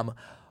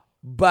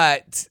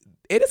 But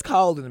it is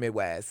cold in the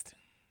Midwest.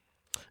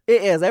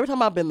 It is. Every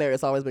time I've been there,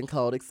 it's always been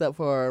cold, except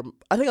for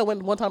I think I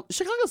went one time.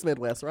 Chicago's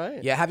Midwest,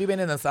 right? Yeah. Have you been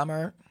in the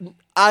summer?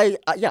 I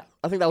think that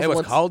was It the was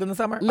one cold in the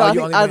summer. No, Oh, I you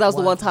think only went that was the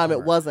one once in time it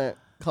summer. wasn't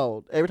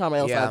cold. Every time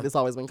else Yeah. it's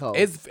always been cold.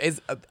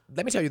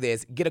 Let me tell you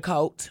this: get a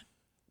coat.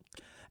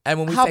 And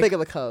when we How say, big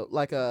of a coat?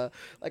 Like a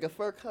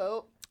fur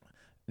coat?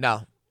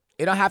 No,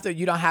 you don't have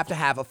to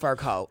have a fur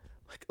coat.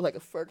 Like a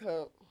fur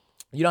coat?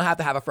 You don't have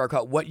to have a fur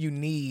coat. What you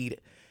need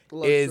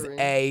Luxury. is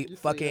a You see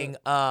fucking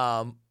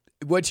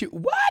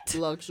What?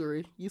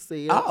 Luxury. You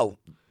see it. Oh,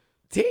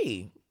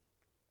 T.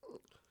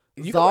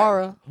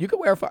 Zara. You can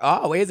wear a fur.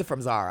 Oh, is it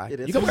from Zara? It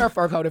is. You can wear a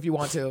fur coat if you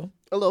want to.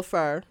 A little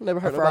fur. Never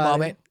heard A fur nobody.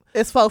 moment.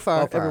 It's faux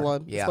fur, Faux fur.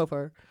 everyone. Yeah. It's faux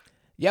fur.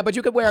 Yeah, but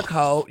you could wear a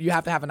coat. You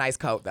have to have a nice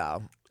coat,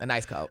 though. A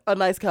nice coat. A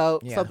nice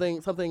coat. Yeah.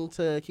 Something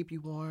to keep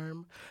you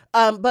warm.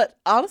 But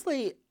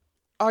honestly,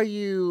 are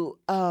you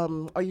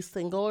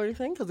single or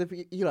anything? Because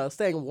if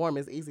staying warm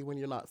is easy when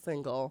you're not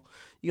single.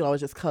 You can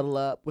always just cuddle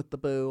up with the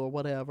boo or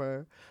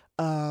whatever.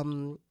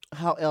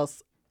 How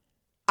else?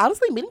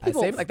 Honestly, meeting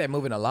people. It seems like they're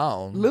moving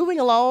alone. Moving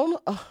alone.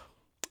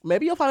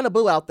 Maybe you'll find a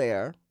boo out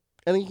there,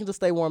 and then you can just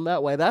stay warm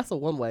that way. That's the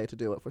one way to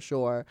do it for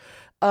sure.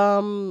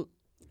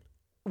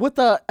 With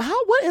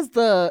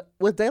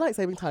daylight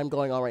saving time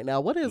going on right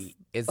now?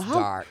 It's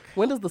dark.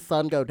 When does the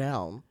sun go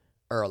down?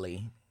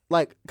 Early.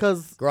 Like,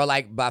 cause Girl,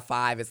 like by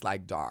 5, it's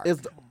like dark.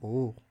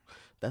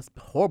 That's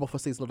horrible for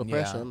seasonal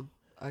depression.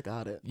 Yeah. I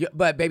got it.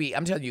 But baby,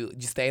 I'm telling you,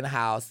 you stay in the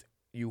house.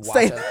 You watch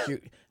Stay- a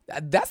cute.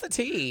 That's the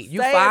tea. Stay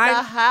in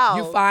the house.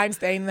 You find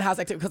staying in the house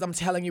activity because I'm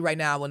telling you right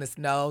now, when it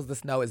snows, the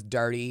snow is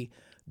dirty.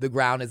 The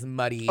ground is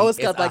muddy. Oh, it's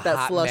got like a that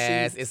hot slushy,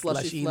 mess. It's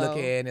slushy slushy smell.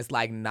 looking. It's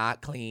like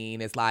not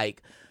clean. It's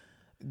like,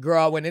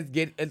 girl, when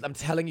I'm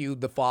telling you,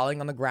 the falling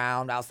on the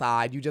ground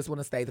outside, you just want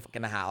to stay the fuck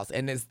in the house.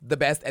 And it's the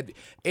best.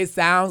 It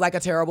sounds like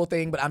a terrible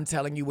thing, but I'm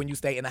telling you, when you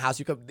stay in the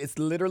house, it's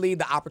literally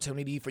the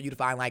opportunity for you to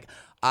find like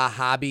a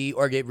hobby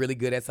or get really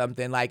good at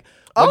something. Like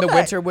when the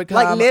winter would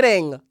come. Like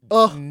knitting.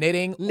 Ugh.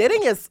 Knitting.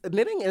 Knitting is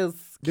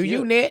Do you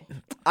cute. knit?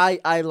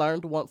 I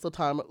learned long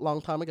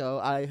time ago.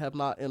 I have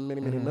not in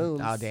many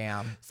moons. Oh,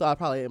 damn. So I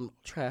probably am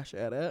trash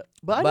at it.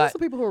 But I know some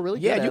people who are really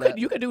good at it.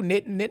 You could do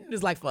knitting. Knitting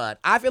is like fun.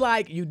 I feel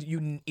like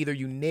you either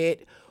you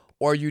knit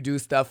or you do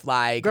stuff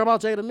like Grandma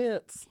Jada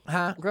knits.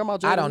 Huh? Grandma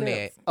Jada I don't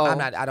knits. knit. Oh.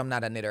 I'm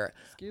not a knitter.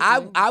 Excuse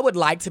I me. I would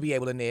like to be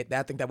able to knit.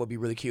 I think that would be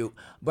really cute.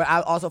 But I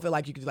also feel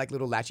like you could do like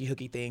little latchy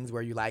hooky things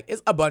where you like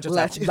it's a bunch of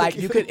stuff. Latchy Like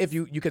hooky you could if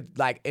you could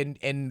like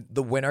in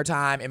the winter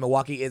time in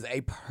Milwaukee is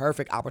a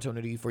perfect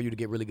opportunity for you to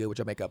get really good with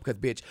your makeup because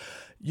bitch,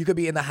 you could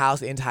be in the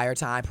house the entire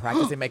time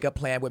practicing makeup,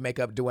 playing with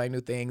makeup, doing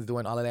new things,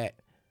 doing all of that.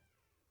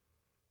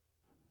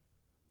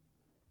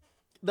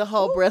 The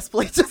whole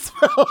breastplate just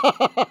fell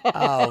off.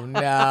 Oh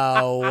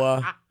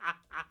no.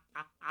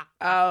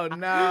 Oh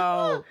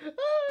no.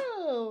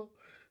 Oh.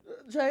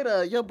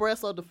 Jada, your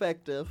breasts are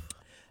defective.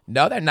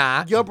 No, they're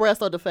not. Your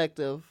breasts are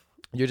defective.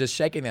 You're just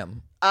shaking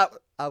them. I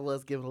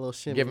was giving a little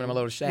shimmy. Giving them a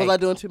little shake. Was I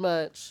doing too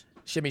much?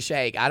 Shimmy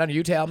shake. I don't know.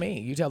 You tell me.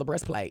 You tell the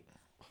breastplate.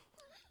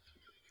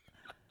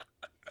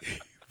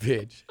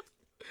 Bitch.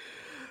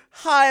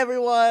 Hi,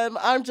 everyone.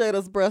 I'm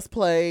Jada's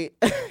breastplate,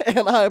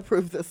 and I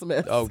approve this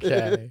message.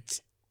 Okay.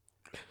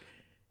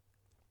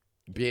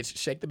 Bitch,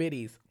 shake the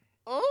bitties.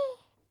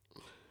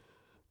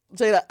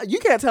 Jada, you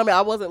can't tell me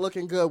I wasn't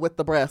looking good with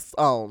the breasts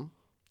on.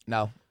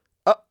 No.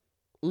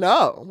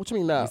 No. What you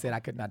mean no? You said I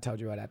could not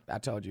told you what I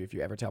told you. If you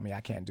ever tell me I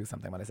can't do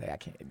something, I'm going to say I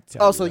can't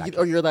tell you. So what I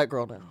can't. you're that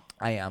girl now.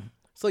 I am.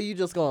 So you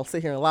just going to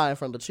sit here and lie in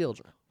front of the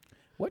children.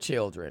 What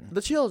children?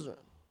 The children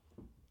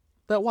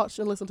that watch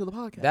and listen to the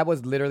podcast. That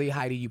was literally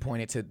Heidi. You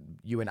pointed to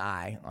you and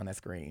I on the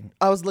screen.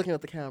 I was looking at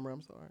the camera.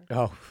 I'm sorry.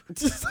 Oh.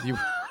 You.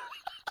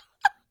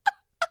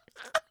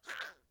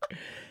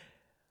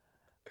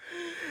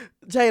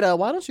 Jada,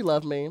 why don't you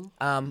love me?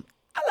 I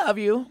love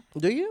you.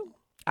 Do you?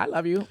 I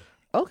love you.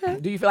 Okay.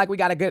 Do you feel like we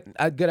got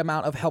a good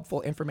amount of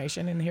helpful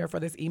information in here for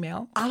this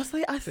email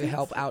Honestly, I to think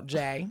help out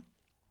Jay?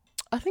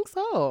 I think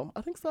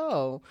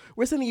so.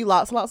 We're sending you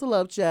lots and lots of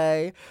love,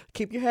 Jay.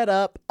 Keep your head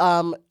up.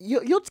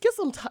 You'll get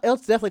some. It'll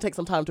definitely take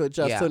some time to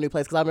adjust to a new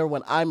place. Because I remember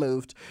when I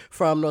moved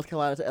from North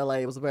Carolina to LA,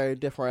 it was a very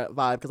different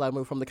vibe. Because I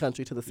moved from the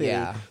country to the city.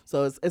 Yeah.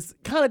 So it's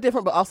kind of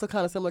different, but also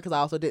kind of similar. Because I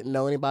also didn't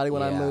know anybody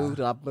when I moved,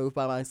 and I moved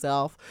by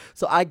myself.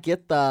 So I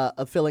get the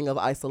feeling of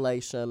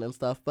isolation and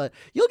stuff. But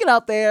you'll get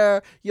out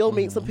there. You'll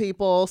meet some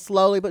people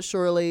slowly but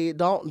surely.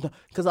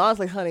 Because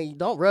honestly, honey,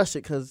 don't rush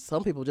it. Because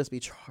some people just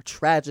be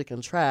tragic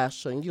and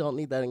trash, and you don't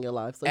need that in your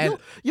life. So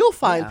you'll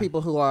find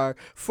people who are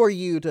for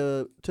you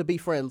to be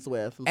friends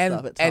with and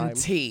stuff at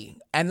times.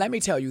 And let me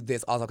tell you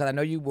this also, because I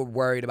know you were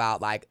worried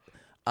about like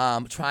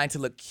trying to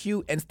look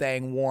cute and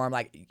staying warm.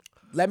 Like,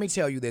 let me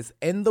tell you this: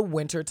 in the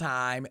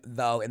wintertime,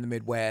 though, in the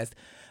Midwest,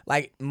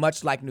 like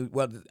much like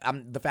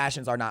the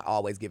fashions are not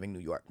always giving New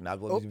York. Now,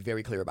 we'll be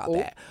very clear about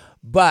that.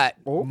 But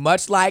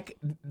much like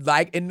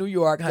in New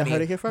York,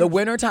 honey, the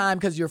wintertime,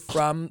 because you're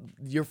from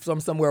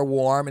somewhere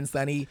warm and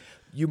sunny,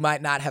 you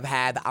might not have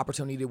had the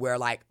opportunity to wear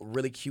like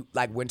really cute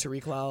like wintry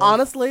clothes.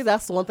 Honestly,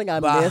 that's one thing I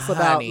miss about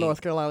honey,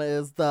 North Carolina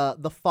is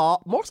the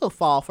fall, more so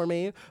fall for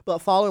me, but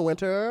fall and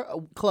winter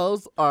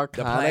clothes are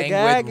kind of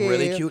gaggy. With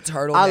really cute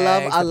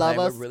turtlenecks. I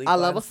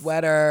love a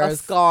sweaters, a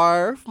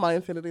scarf, my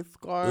infinity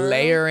scarf,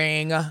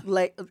 layering,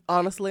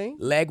 honestly,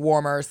 leg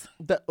warmers.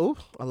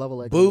 I love a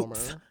leg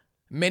boots. warmer.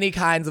 Many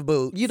kinds of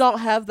boots. You don't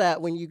have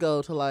that when you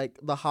go to like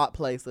the hot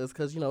places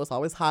because it's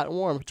always hot and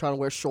warm. You're trying to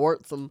wear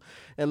shorts and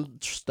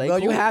stay cool.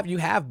 You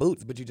have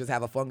boots, but you just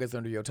have a fungus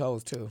under your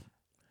toes too.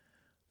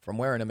 from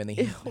wearing them in the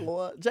heat.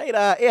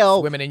 Jada, ew.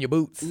 Swimming in your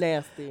boots.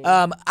 Nasty.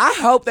 I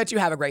hope that you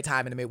have a great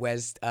time in the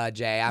Midwest,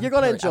 Jay. You're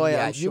going to enjoy it,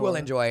 I'm You will sure.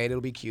 enjoy it.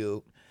 It'll be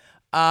cute.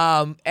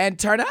 And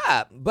turn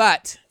up.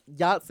 But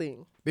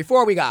Yahtzee.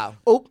 before we go,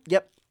 Oh,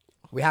 yep.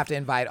 we have to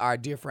invite our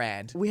dear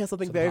friend. We have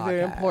something to the very,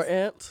 very podcast.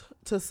 important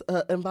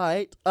to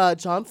invite.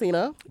 John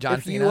Cena. John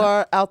if Cena. you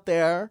are out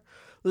there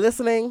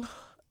listening,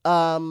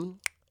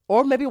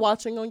 or maybe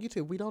watching on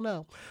YouTube, we don't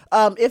know.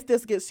 If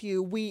this gets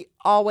you, we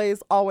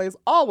always, always,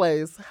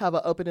 always have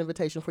an open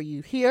invitation for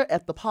you here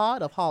at the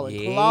pod of Hall and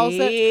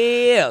Closet.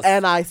 Yes.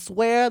 And I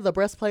swear the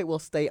breastplate will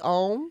stay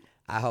on.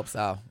 I hope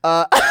so.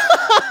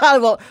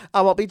 I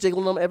won't be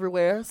jiggling them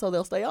everywhere, so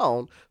they'll stay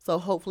on. So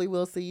hopefully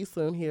we'll see you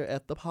soon here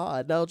at the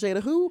pod. Now,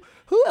 Jada, who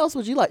else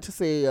would you like to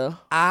see?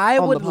 I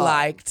on would the pod?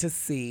 like to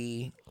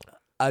see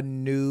a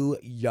new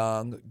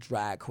young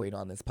drag queen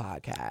on this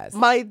podcast.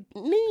 My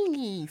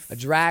niece. A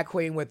drag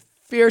queen with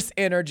fierce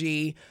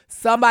energy,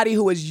 somebody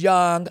who is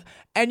young.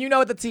 And you know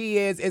what the tea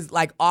is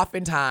like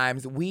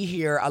oftentimes we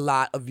hear a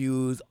lot of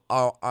views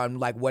on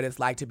like what it's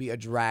like to be a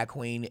drag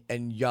queen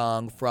and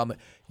young from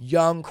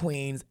young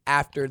queens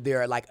after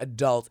they're like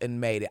adults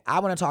and made it. I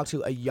want to talk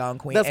to a young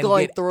queen That's and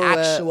going get through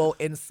actual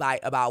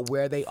insight about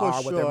where they For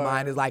are, what their sure.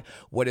 mind is like,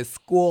 what is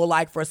school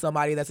like for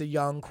somebody that's a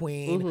young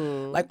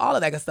queen, like all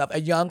of that good stuff. A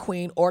young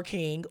queen or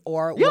king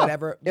or Yeah.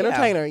 whatever.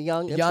 Entertainer,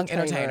 young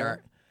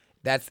entertainer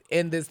that's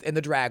in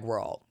the drag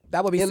world.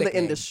 That would be in sickening. the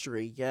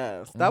industry,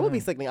 yes. That would be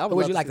sickening. I would Who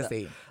would love you like to that.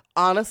 see?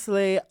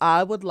 Honestly,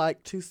 I would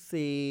like to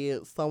see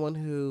someone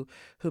who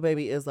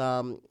maybe is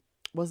an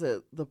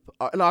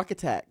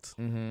architect.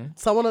 Mm-hmm.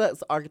 Someone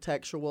that's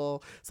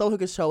architectural, someone who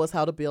can show us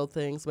how to build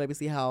things, maybe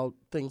see how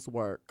things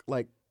work.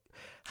 Like,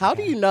 how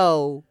do you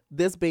know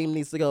this beam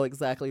needs to go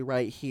exactly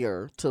right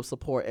here to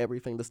support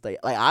everything to stay?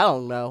 Like, I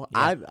don't know.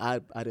 Yeah. I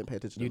didn't pay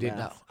attention You to didn't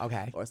know. math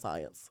Okay. or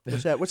science.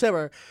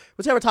 Whichever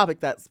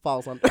topic that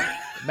falls under.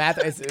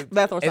 Math is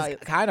Math or it's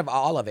science. kind of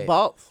all of it.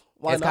 Both.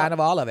 Why It's not? kind of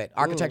all of it.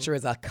 Architecture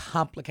is a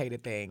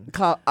complicated thing. I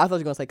thought you were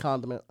going to say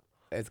condiment.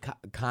 It's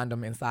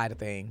condom inside of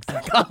things.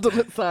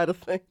 Condiment side of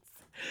things.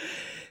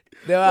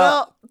 Well,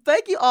 Well,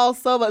 thank you all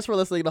so much for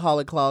listening to Hall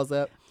and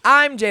Closet.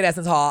 I'm Jade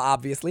Essence Hall,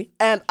 obviously.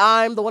 And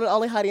I'm the one and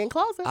only Heidi in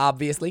Closet.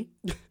 Obviously.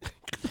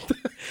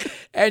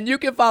 And you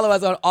can follow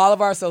us on all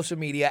of our social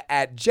media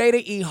at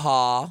Jada E.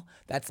 Hall.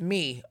 That's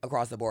me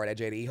across the board at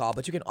Jada E. Hall.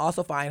 But you can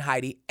also find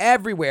Heidi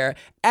everywhere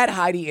at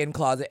Heidi in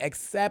Closet,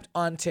 except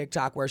on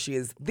TikTok where she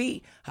is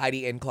the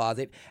Heidi in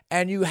Closet.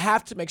 And you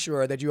have to make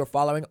sure that you are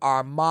following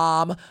our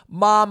mom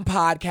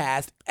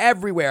podcast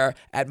everywhere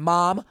at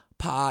Mom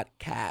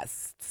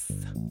Podcasts.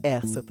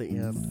 S at the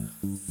end.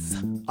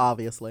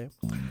 Obviously.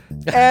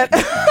 And,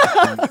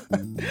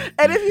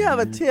 and if you have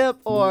a tip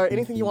or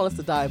anything you want us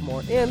to dive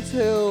more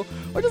into,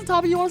 or just a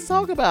topic you want us to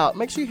talk about,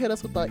 make sure you hit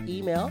us with our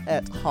email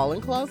at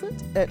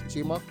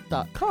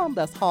hallandcloset@gmail.com.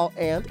 That's hall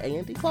and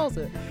A&D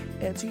closet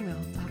at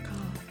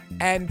gmail.com.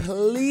 And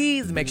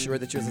please make sure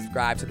that you're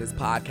subscribed to this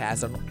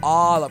podcast on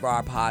all of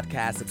our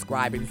podcast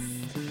subscribing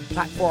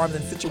platforms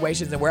and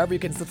situations and wherever you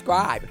can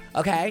subscribe,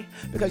 okay?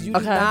 Because you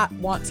do not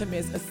want to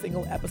miss a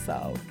single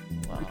episode.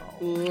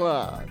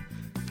 Mwah.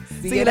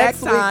 See you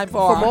next time week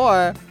for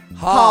more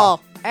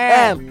Hall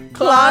and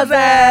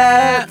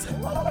Closet.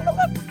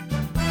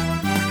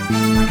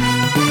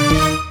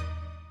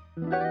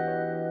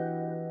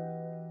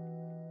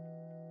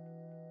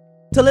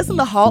 To listen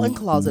to Hall and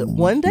Closet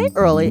one day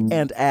early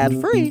and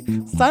ad-free,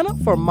 sign up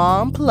for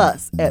Mom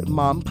Plus at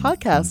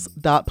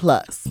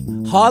mompodcast.plus.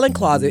 Hall and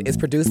Closet is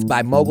produced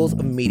by Moguls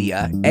of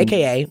Media,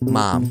 aka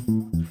Mom,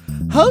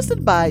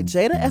 Hosted by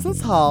Jada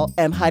Essence Hall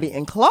and Heidi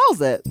in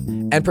Closet.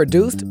 and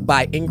produced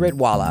by Ingrid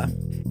Walla.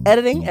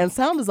 Editing and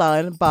sound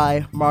design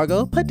by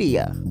Margot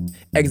Padilla.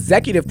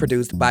 Executive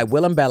produced by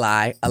Willem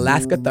Belli,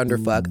 Alaska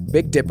Thunderfuck,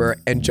 Big Dipper,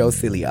 and Joe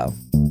Cilio.